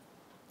company.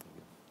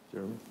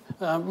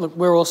 Look,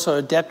 we're also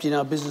adapting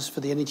our business for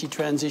the energy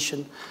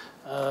transition.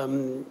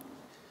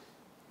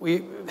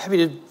 We're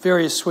having a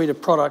various suite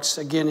of products.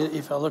 Again,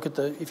 if I look at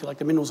the, if you like,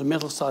 the minerals and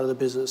metals side of the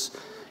business,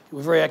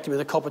 we're very active in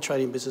the copper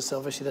trading business.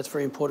 Obviously, that's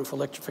very important for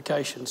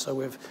electrification. So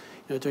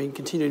we're doing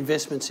continued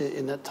investments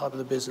in that type of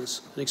the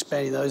business and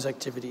expanding those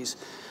activities.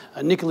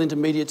 Nickel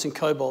intermediates and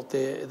cobalt,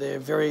 they're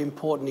very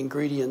important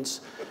ingredients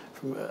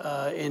from,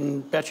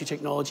 in battery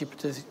technology,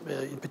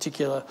 in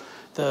particular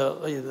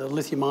the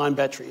lithium-ion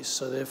batteries.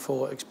 So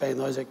therefore, expanding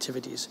those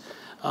activities.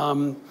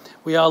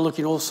 We are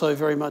looking also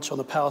very much on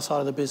the power side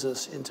of the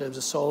business in terms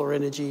of solar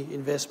energy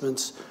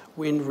investments,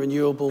 wind,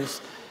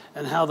 renewables,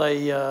 and how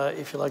they,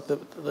 if you like,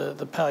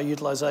 the power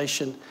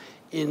utilisation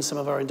in some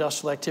of our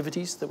industrial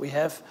activities that we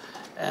have,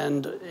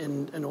 and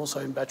also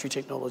in battery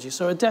technology.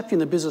 So adapting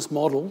the business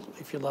model,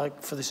 if you like,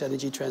 for this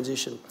energy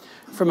transition.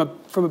 From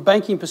a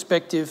banking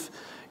perspective,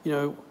 you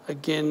know,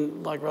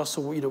 again, like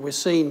Russell, you know, we're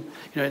seeing,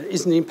 you know, it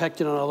isn't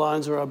impacting on our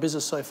loans or our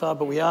business so far,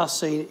 but we are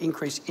seeing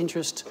increased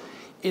interest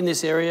in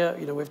this area.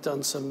 You know, we've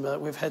done some,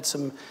 we've had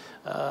some,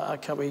 our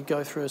company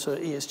go through a sort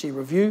of ESG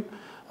review,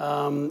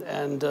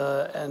 and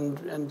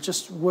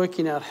just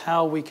working out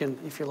how we can,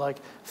 if you like,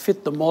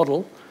 fit the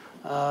model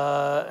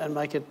and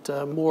make it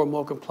more and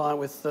more compliant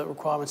with the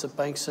requirements of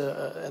banks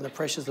and the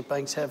pressures that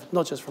banks have,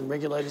 not just from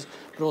regulators,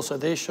 but also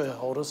their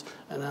shareholders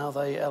and how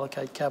they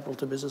allocate capital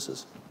to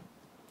businesses.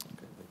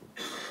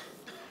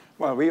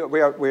 Well, we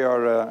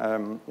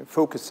are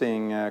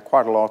focusing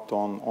quite a lot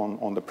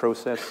on the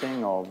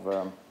processing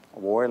of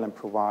oil and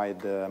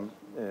provide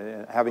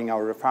having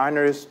our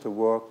refineries to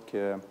work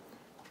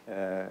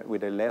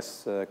with a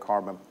less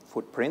carbon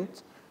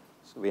footprint.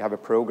 So we have a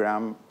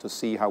program to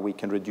see how we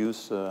can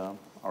reduce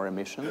our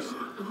emissions.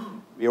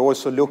 We're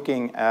also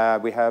looking,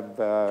 we have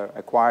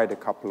acquired a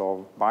couple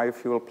of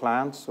biofuel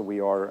plants, so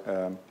we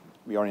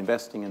are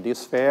investing in this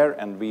sphere,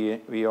 and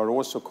we are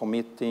also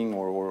committing,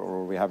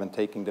 or we haven't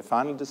taken the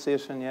final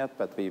decision yet,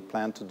 but we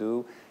plan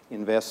to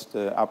invest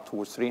up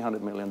towards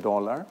 $300 million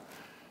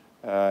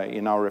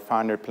in our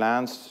refinery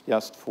plants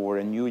just for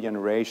a new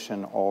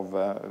generation of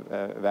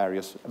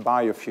various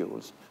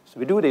biofuels. So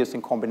we do this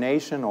in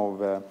combination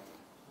of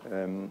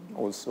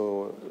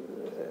also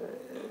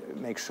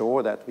make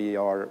sure that we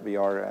are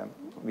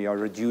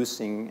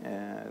reducing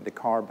the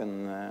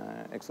carbon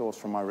exhaust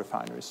from our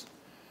refineries.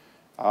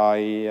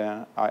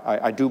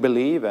 I do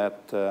believe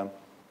that,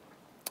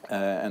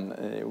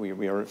 and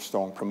we are a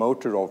strong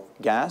promoter of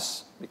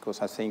gas,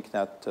 because I think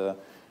that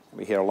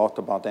we hear a lot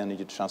about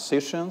energy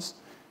transitions,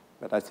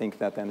 but I think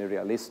that any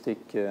realistic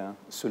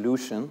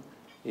solution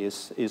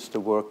is to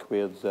work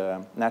with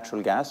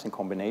natural gas in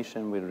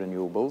combination with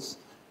renewables.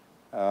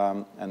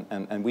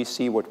 And we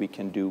see what we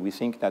can do. We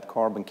think that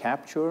carbon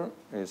capture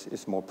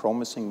is more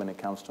promising when it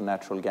comes to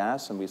natural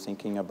gas, and we're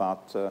thinking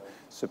about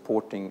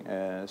supporting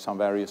some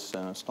various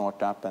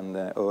startup and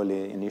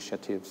early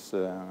initiatives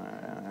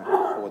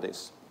for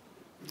this.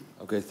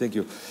 Okay, thank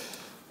you.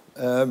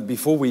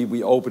 Before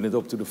we open it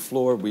up to the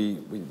floor,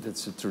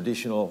 that's a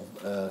traditional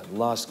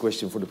last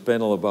question for the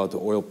panel about the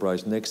oil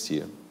price next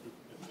year.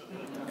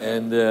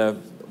 And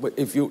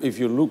if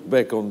you look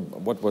back on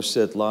what was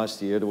said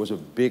last year, there was a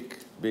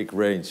big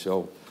range.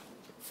 So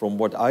from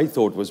what I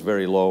thought was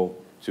very low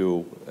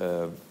to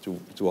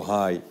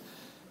high,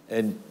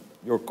 and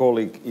your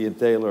colleague Ian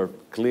Taylor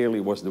clearly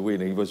was the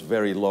winner. He was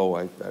very low.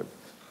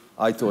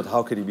 I thought,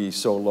 how could he be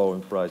so low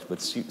in price? But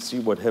see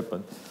what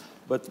happened.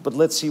 But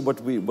let's see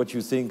what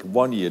you think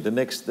 1 year, the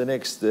next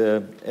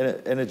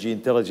Energy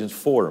Intelligence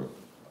Forum,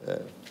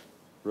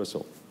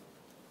 Russell.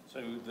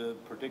 So the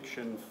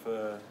prediction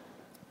for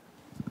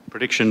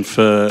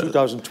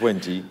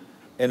 2020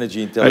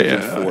 Energy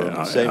Intelligence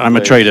Forum. I'm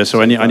a trader,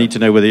 so I need to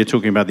know whether you're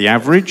talking about the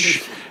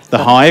average, the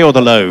high, or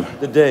the low.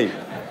 The day.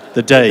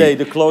 The day.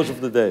 The close of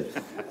the day.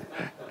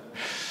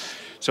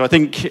 So I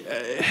think,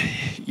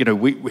 you know,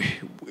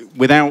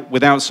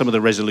 without some of the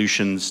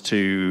resolutions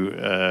to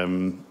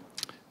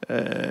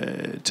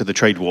the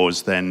trade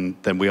wars, then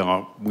we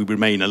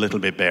remain a little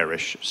bit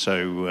bearish.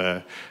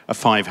 So a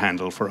 5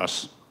 handle for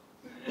us.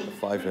 A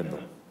 5 handle.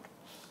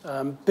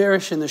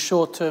 Bearish in the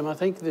short term. I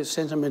think the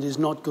sentiment is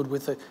not good,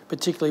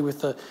 particularly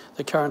with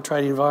the current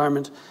trade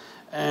environment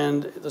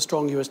and the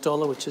strong US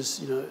dollar, which is,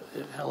 you know,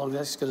 how long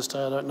that's going to stay,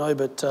 I don't know.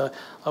 But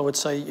I would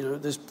say, you know,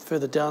 there's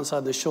further downside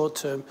in the short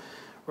term.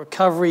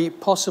 Recovery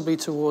possibly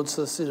towards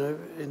this, you know,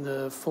 in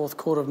the fourth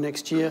quarter of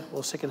next year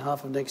or second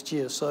half of next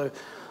year. So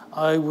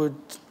I would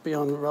be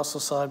on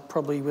Russell's side,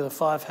 probably with a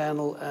 5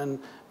 handle and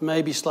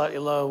maybe slightly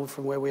lower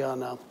from where we are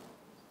now.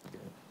 Okay.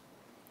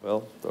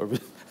 Well,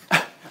 Torbjörn.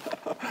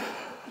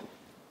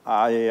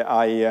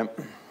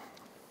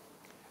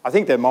 I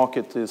think the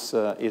market is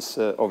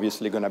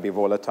obviously going to be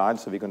volatile,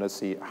 so we're going to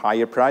see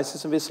higher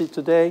prices than we see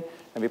today,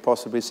 and we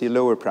possibly see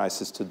lower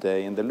prices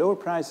today. And the lower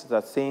prices,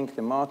 I think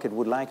the market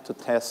would like to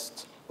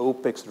test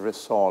OPEC's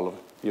resolve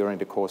during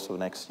the course of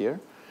next year,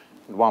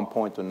 at one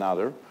point or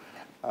another,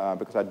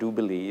 because I do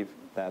believe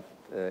that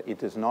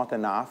it is not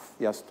enough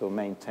just to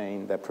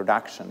maintain the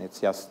production. It's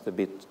just a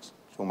bit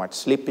so much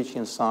slippage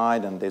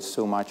inside, and there's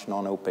so much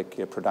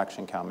non-OPEC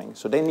production coming.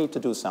 So they need to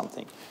do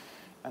something.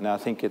 And I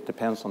think it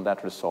depends on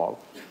that resolve.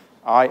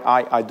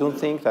 I don't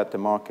think that the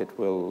market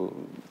will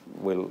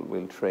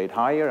trade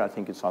higher. I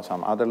think it's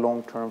some other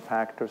long-term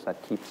factors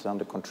that keeps it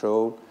under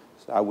control.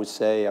 So I would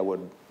say I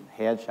would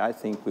hedge. I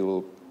think we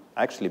will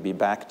actually be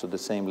back to the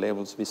same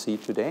levels we see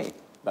today,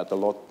 but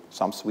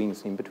some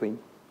swings in between.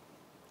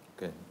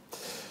 Okay.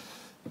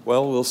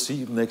 Well, we'll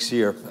see next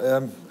year.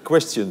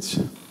 Questions?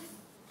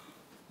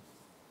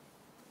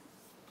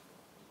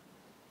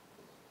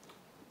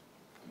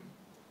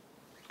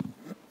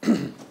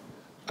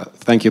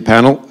 Thank you,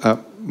 panel.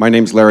 My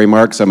name's Larry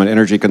Marks. I'm an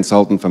energy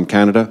consultant from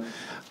Canada.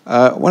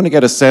 I want to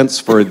get a sense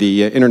for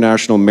the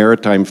International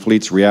Maritime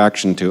Fleet's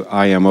reaction to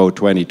IMO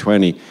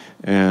 2020,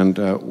 and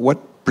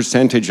what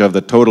percentage of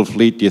the total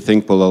fleet do you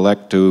think will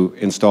elect to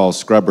install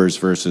scrubbers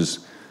versus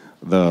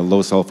the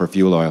low sulfur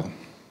fuel oil?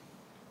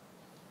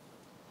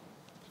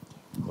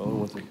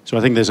 So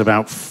I think there's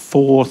about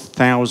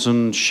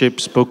 4,000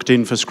 ships booked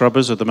in for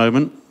scrubbers at the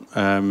moment.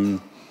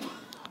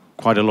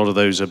 Quite a lot of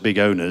those are big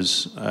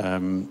owners.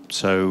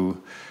 So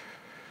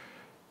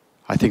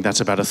I think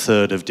that's about a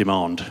third of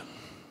demand.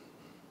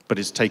 But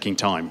it's taking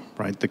time,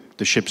 right?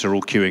 The ships are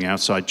all queuing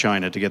outside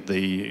China to get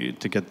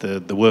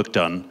the work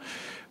done,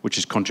 which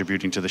is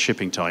contributing to the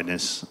shipping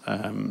tightness.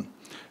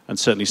 And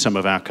certainly some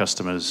of our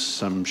customers,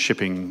 some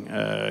shipping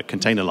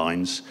container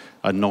lines,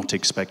 are not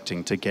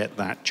expecting to get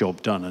that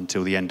job done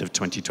until the end of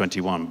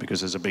 2021 because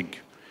there's a big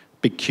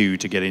queue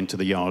to get into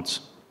the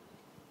yards.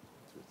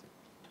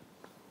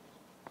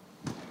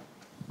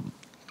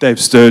 Dave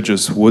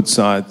Sturgis,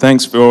 Woodside.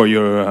 Thanks for all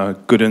your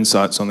good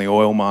insights on the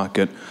oil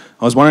market.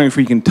 I was wondering if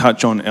we can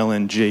touch on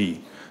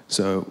LNG.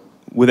 So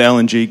with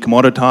LNG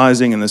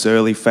commoditizing in this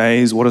early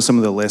phase, what are some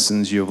of the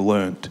lessons you've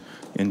learned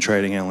in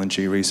trading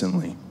LNG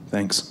recently?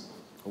 Thanks.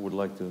 I would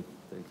like to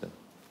take that.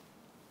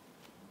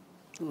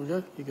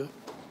 You go.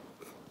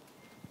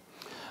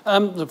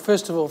 Look,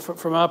 first of all,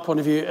 from our point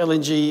of view,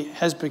 LNG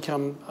has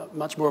become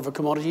much more of a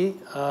commodity.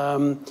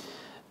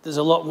 There's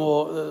a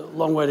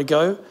long way to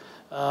go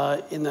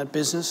in that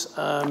business.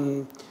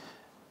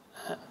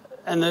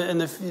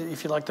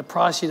 If you like, the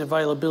pricing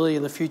availability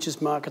and the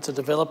futures markets are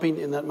developing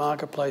in that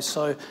marketplace.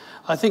 So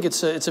I think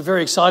it's a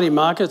very exciting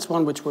market. It's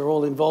one which we're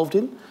all involved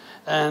in.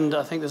 And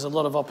I think there's a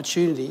lot of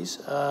opportunities.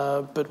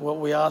 But what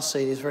we are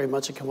seeing is very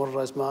much a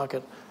commoditized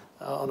market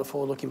on a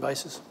forward-looking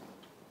basis.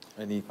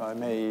 If I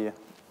may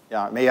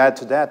add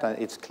to that,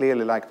 it's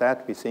clearly like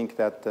that. We think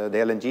that the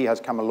LNG has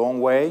come a long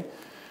way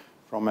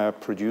from a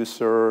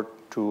producer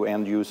to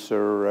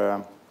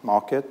end-user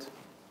market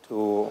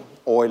to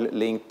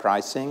oil-linked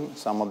pricing.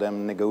 Some of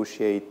them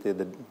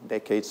negotiated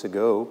decades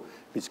ago.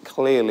 It's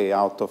clearly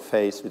out of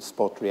phase with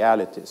spot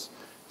realities.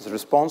 As a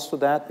response to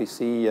that, we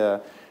see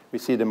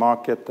the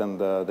market and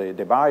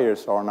the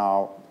buyers are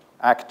now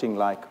acting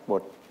like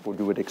what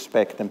you would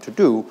expect them to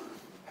do,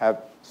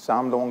 have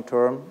some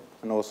long-term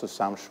and also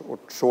some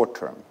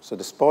short-term. So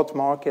the spot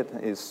market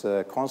is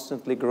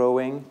constantly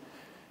growing.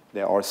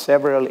 There are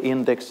several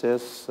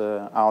indexes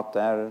out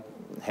there,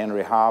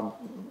 Henry Hub,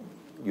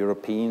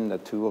 European, the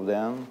two of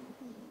them,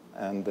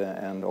 and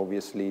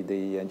obviously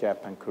the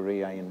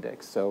Japan-Korea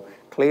index. So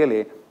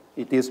clearly,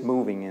 it is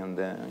moving in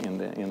the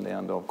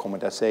end of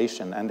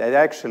commoditization, and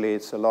actually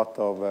it's a lot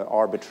of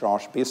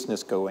arbitrage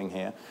business going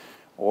here.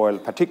 Oil,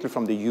 particularly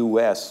from the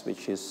U.S.,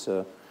 which is,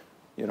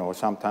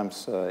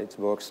 sometimes it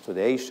works to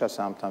the Asia,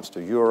 sometimes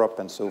to Europe,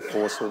 and so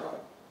forth. So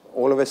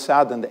all of a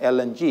sudden, the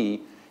LNG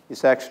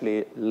is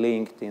actually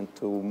linked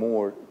into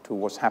more to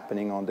what's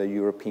happening on the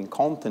European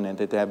continent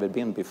than it ever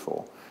been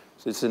before.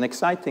 So it's an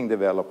exciting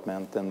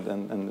development,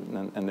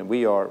 and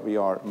we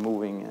are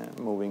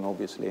moving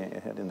obviously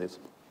ahead in this.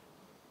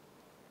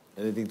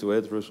 Anything to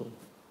add, Russell?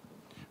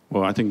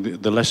 Well, I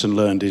think the lesson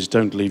learned is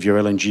don't leave your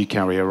LNG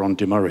carrier on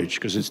demurrage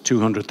because it's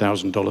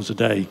 $200,000 a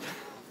day.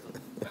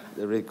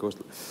 They're really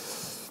costly.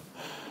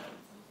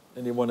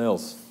 Anyone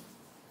else?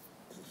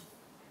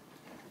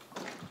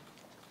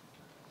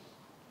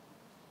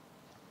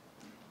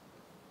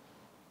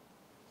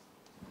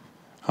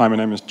 Hi, my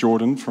name is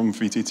Jordan from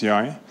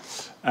VTTI.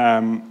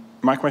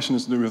 My question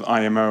is to do with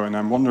IMO, and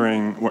I'm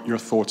wondering what your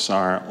thoughts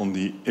are on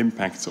the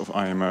impact of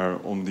IMO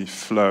on the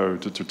flow,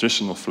 the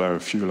traditional flow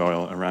of fuel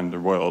oil around the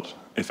world,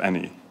 if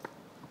any.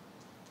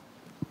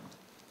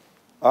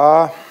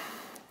 I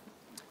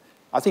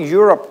think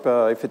Europe,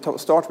 if you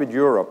start with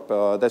Europe,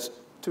 there's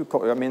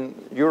I mean,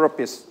 Europe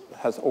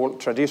has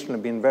traditionally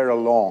been very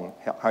long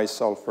high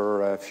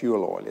sulfur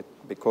fuel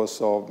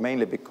oil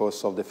mainly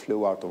because of the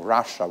flow out of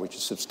Russia, which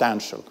is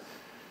substantial.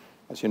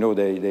 As you know,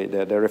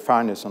 the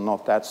refineries are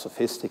not that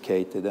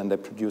sophisticated, and they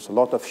produce a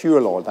lot of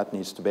fuel oil that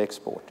needs to be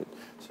exported.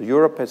 So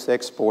Europe is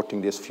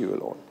exporting this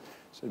fuel oil.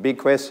 So the big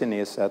question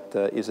is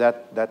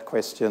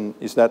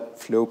that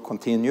flow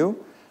continue?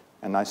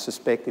 And I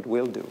suspect it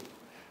will do.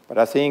 But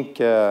I think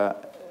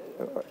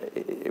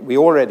we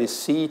already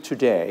see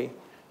today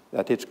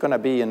that it's going to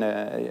be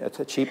it's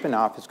cheap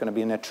enough. It's going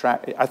to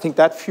be I think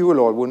that fuel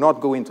oil will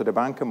not go into the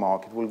bunker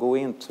market. It will go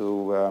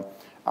into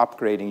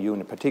upgrading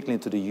unit, particularly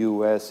into the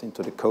US,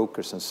 into the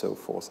cokers and so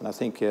forth. And I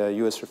think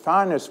US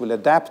refiners will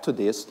adapt to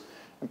this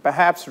and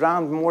perhaps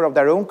run more of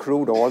their own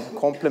crude oil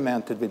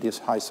complemented with this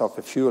high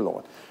sulfur fuel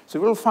oil. So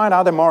we'll find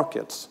other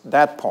markets,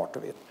 that part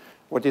of it.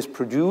 What is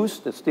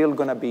produced is still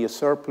going to be a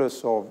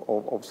surplus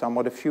of some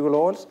of the fuel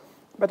oils.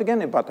 But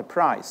again, about the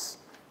price.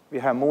 We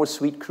have more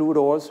sweet crude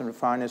oils, and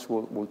refiners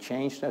will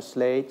change their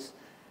slates.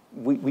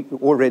 We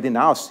already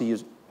now see a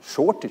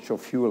shortage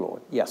of fuel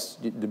oil. Yes,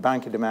 the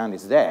bunker demand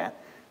is there,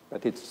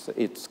 but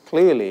it's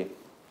clearly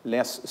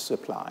less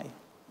supply.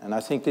 And I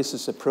think this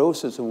is a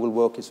process that will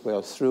work its way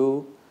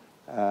through.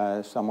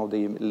 Some of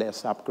the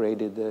less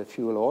upgraded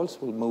fuel oils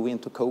will move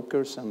into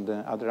cokers and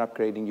other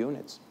upgrading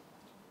units.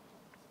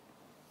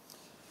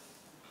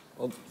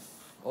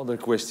 Other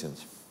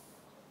questions?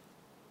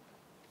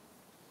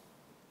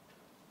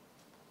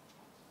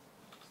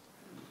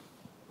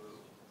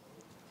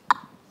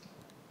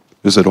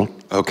 Is it on?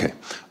 Okay.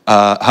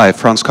 Hi,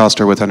 Franz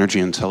Koster with Energy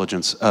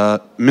Intelligence.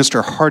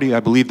 Mr. Hardy, I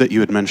believe that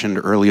you had mentioned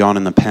early on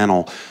in the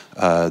panel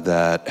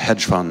that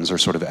hedge funds are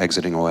sort of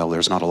exiting oil.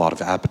 There's not a lot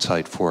of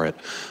appetite for it.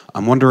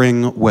 I'm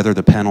wondering whether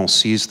the panel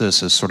sees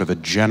this as sort of a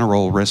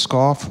general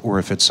risk-off or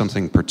if it's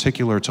something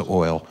particular to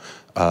oil,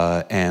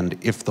 and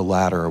if the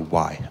latter,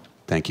 why?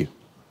 Thank you.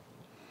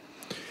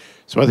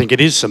 So I think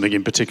it is something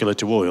in particular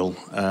to oil.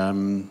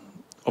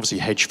 Obviously,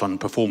 hedge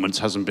fund performance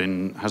hasn't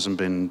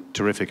been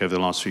terrific over the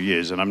last few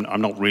years, and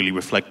I'm not really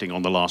reflecting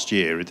on the last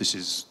year. This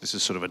is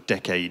sort of a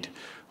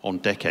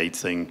decade-on-decade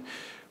thing,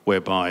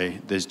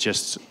 whereby there's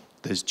just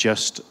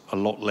a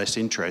lot less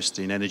interest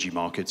in energy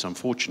markets,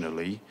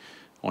 unfortunately,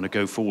 on a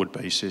go-forward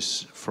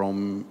basis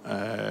from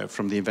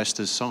the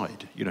investors'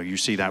 side. You know, you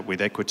see that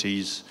with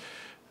equities,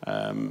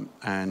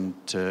 and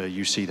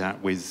you see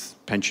that with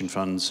pension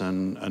funds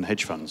and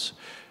hedge funds.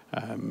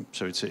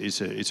 So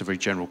it's a very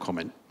general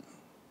comment.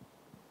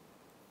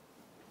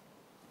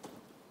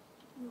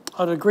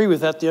 I'd agree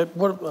with that.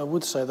 What I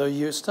would say, though,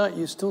 you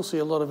still see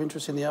a lot of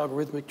interest in the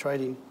algorithmic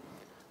trading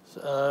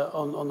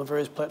on the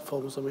various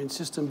platforms. I mean,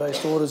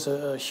 system-based orders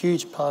are a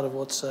huge part of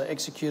what's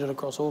executed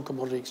across all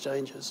commodity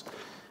exchanges.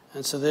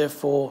 And so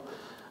therefore,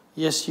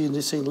 yes, you're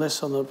seeing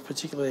less on the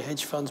particularly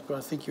hedge funds, but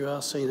I think you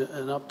are seeing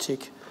an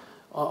uptick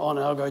on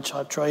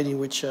algo-type trading,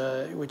 which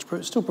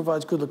still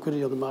provides good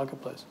liquidity on the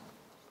marketplace.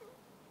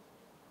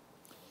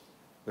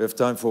 We have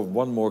time for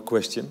one more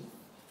question.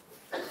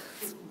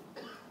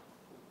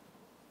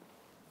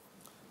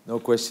 No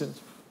questions?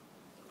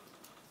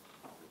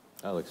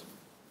 Alex.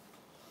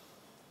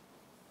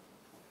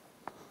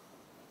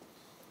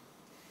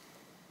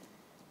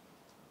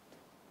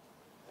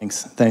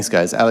 Thanks,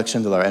 guys. Alex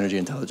Schindler, Energy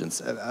Intelligence.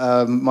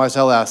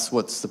 Marcel asked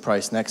what's the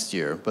price next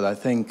year, but I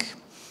think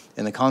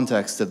in the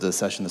context of the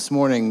session this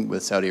morning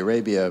with Saudi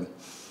Arabia,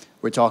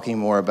 we're talking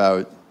more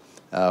about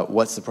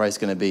what's the price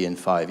going to be in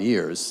 5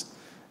 years.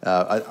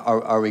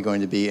 Are we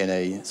going to be in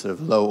a sort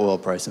of low oil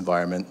price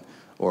environment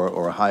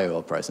or a high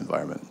oil price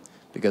environment?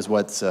 Because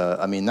what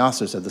Amin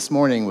Nasser said this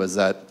morning was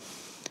that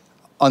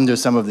under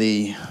some of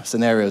the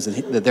scenarios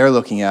that they're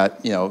looking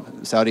at, you know,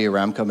 Saudi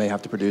Aramco may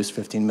have to produce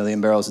 15 million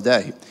barrels a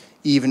day,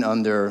 even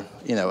under,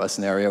 you know, a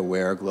scenario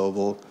where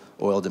global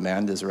oil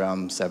demand is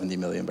around 70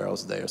 million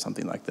barrels a day or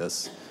something like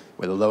this,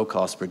 where the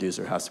low-cost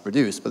producer has to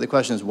produce. But the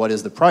question is, what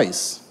is the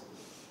price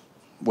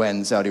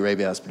when Saudi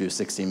Arabia has to produce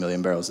 16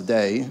 million barrels a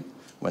day,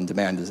 when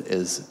demand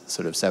is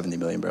sort of 70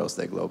 million barrels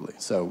a day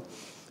globally? So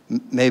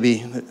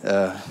maybe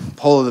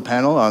poll of the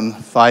panel on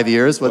 5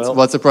 years.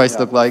 What's the price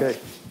look like? Okay.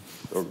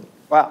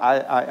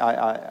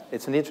 Well,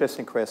 it's an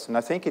interesting question.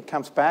 I think it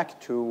comes back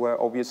to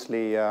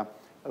obviously a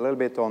little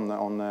bit on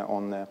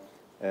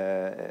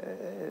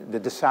the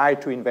desire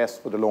to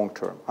invest for the long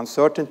term.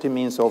 Uncertainty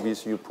means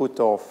obviously you put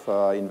off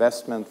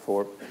investment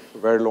for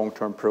very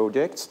long-term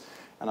projects,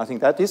 and I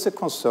think that is a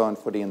concern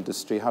for the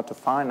industry, how to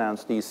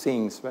finance these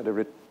things,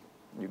 whether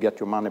you get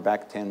your money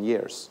back 10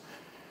 years.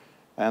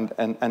 And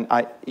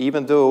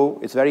even though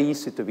it's very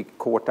easy to be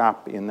caught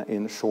up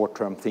in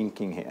short-term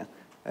thinking here,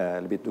 a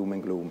little bit doom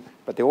and gloom,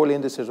 but the oil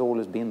industry has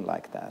always been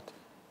like that.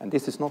 And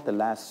this is not the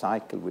last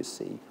cycle we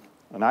see.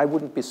 And I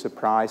wouldn't be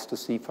surprised to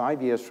see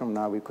 5 years from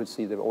now we could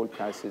see the oil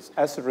prices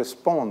as a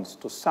response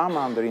to some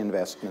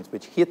underinvestment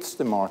which hits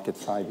the market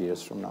 5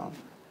 years from now,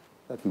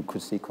 that we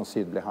could see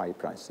considerably higher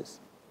prices.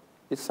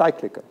 It's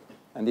cyclical,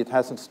 and it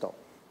hasn't stopped.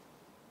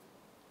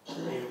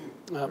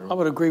 I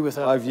would agree with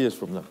that. 5 years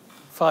from now.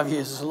 5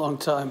 years is a long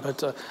time,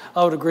 but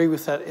I would agree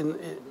with that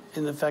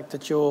in the fact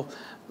that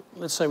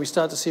let's say we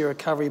start to see a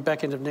recovery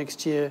back end of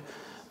next year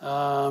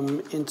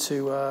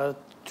into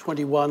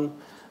 21.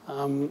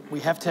 We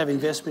have to have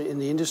investment in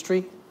the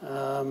industry.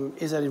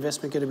 Is that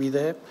investment going to be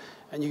there?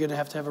 And you're going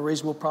to have a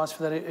reasonable price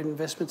for that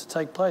investment to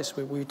take place.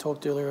 We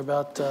talked earlier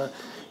about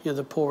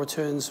the poor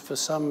returns for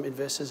some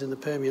investors in the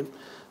Permian.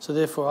 So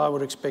therefore, I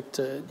would expect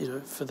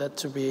for that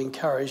to be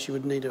encouraged, you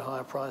would need a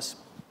higher price.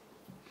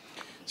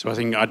 So I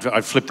think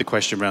I'd flip the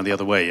question around the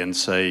other way and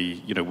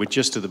say, we're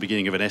just at the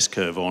beginning of an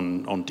S-curve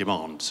on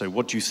demand. So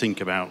what do you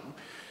think about,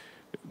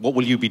 what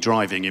will you be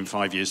driving in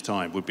 5 years'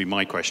 time would be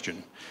my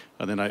question.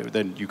 And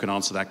then you can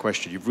answer that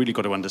question. You've really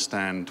got to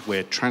understand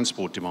where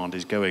transport demand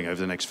is going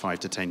over the next 5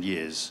 to 10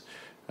 years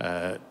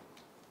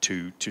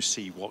to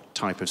see what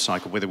type of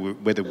cycle,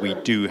 whether we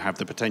do have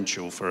the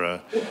potential for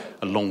a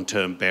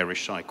long-term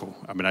bearish cycle.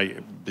 I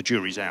mean, the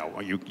jury's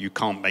out. You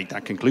can't make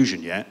that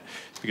conclusion yet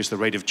because the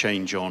rate of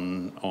change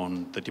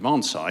on the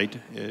demand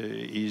side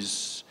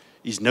is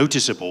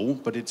noticeable,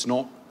 but it's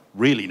not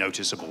really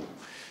noticeable.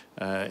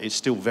 It's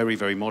still very,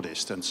 very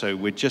modest. And so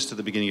we're just at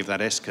the beginning of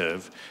that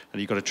S-curve,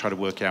 and you've got to try to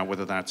work out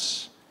whether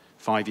that's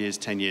 5 years,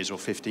 10 years, or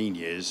 15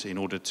 years in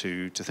order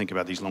to think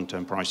about these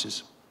long-term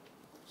prices.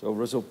 So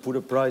Russell, put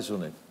a price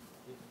on it.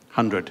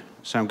 100.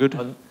 Sound good?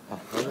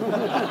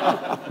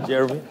 100.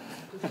 Jeremy?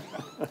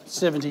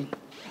 70.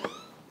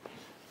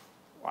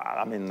 Well,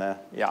 I mean,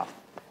 yeah.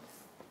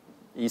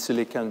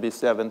 Easily can be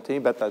 70,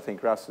 but I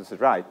think Russ is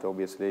right,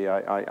 obviously.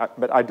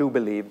 But I do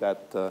believe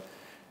that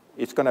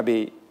it's going to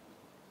be,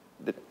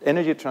 the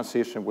energy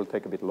transition will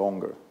take a bit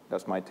longer.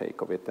 That's my take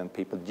of it than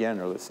people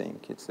generally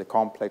think. It's a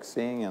complex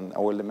thing, and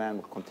oil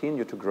demand will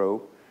continue to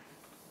grow.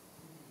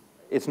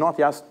 It's not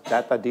just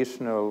that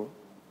additional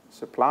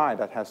supply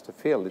that has to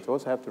fill. It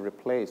also has to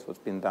replace what's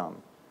been done.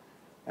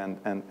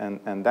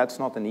 And that's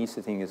not an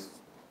easy thing. It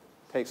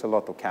takes a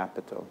lot of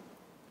capital.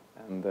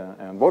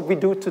 And what we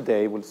do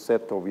today will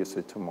set,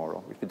 obviously,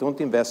 tomorrow. If we don't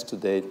invest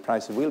today, the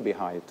price will be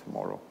higher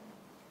tomorrow.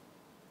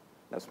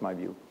 That's my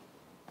view.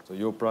 So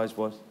your price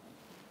was?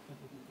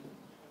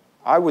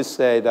 I would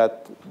say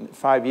that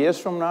 5 years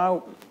from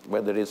now,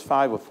 whether it's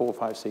 5 or 4,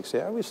 5, 6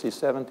 years, I will see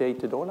 $70,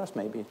 $80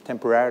 maybe,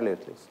 temporarily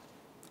at least.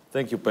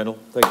 Thank you, panel.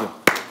 Thank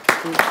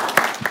you.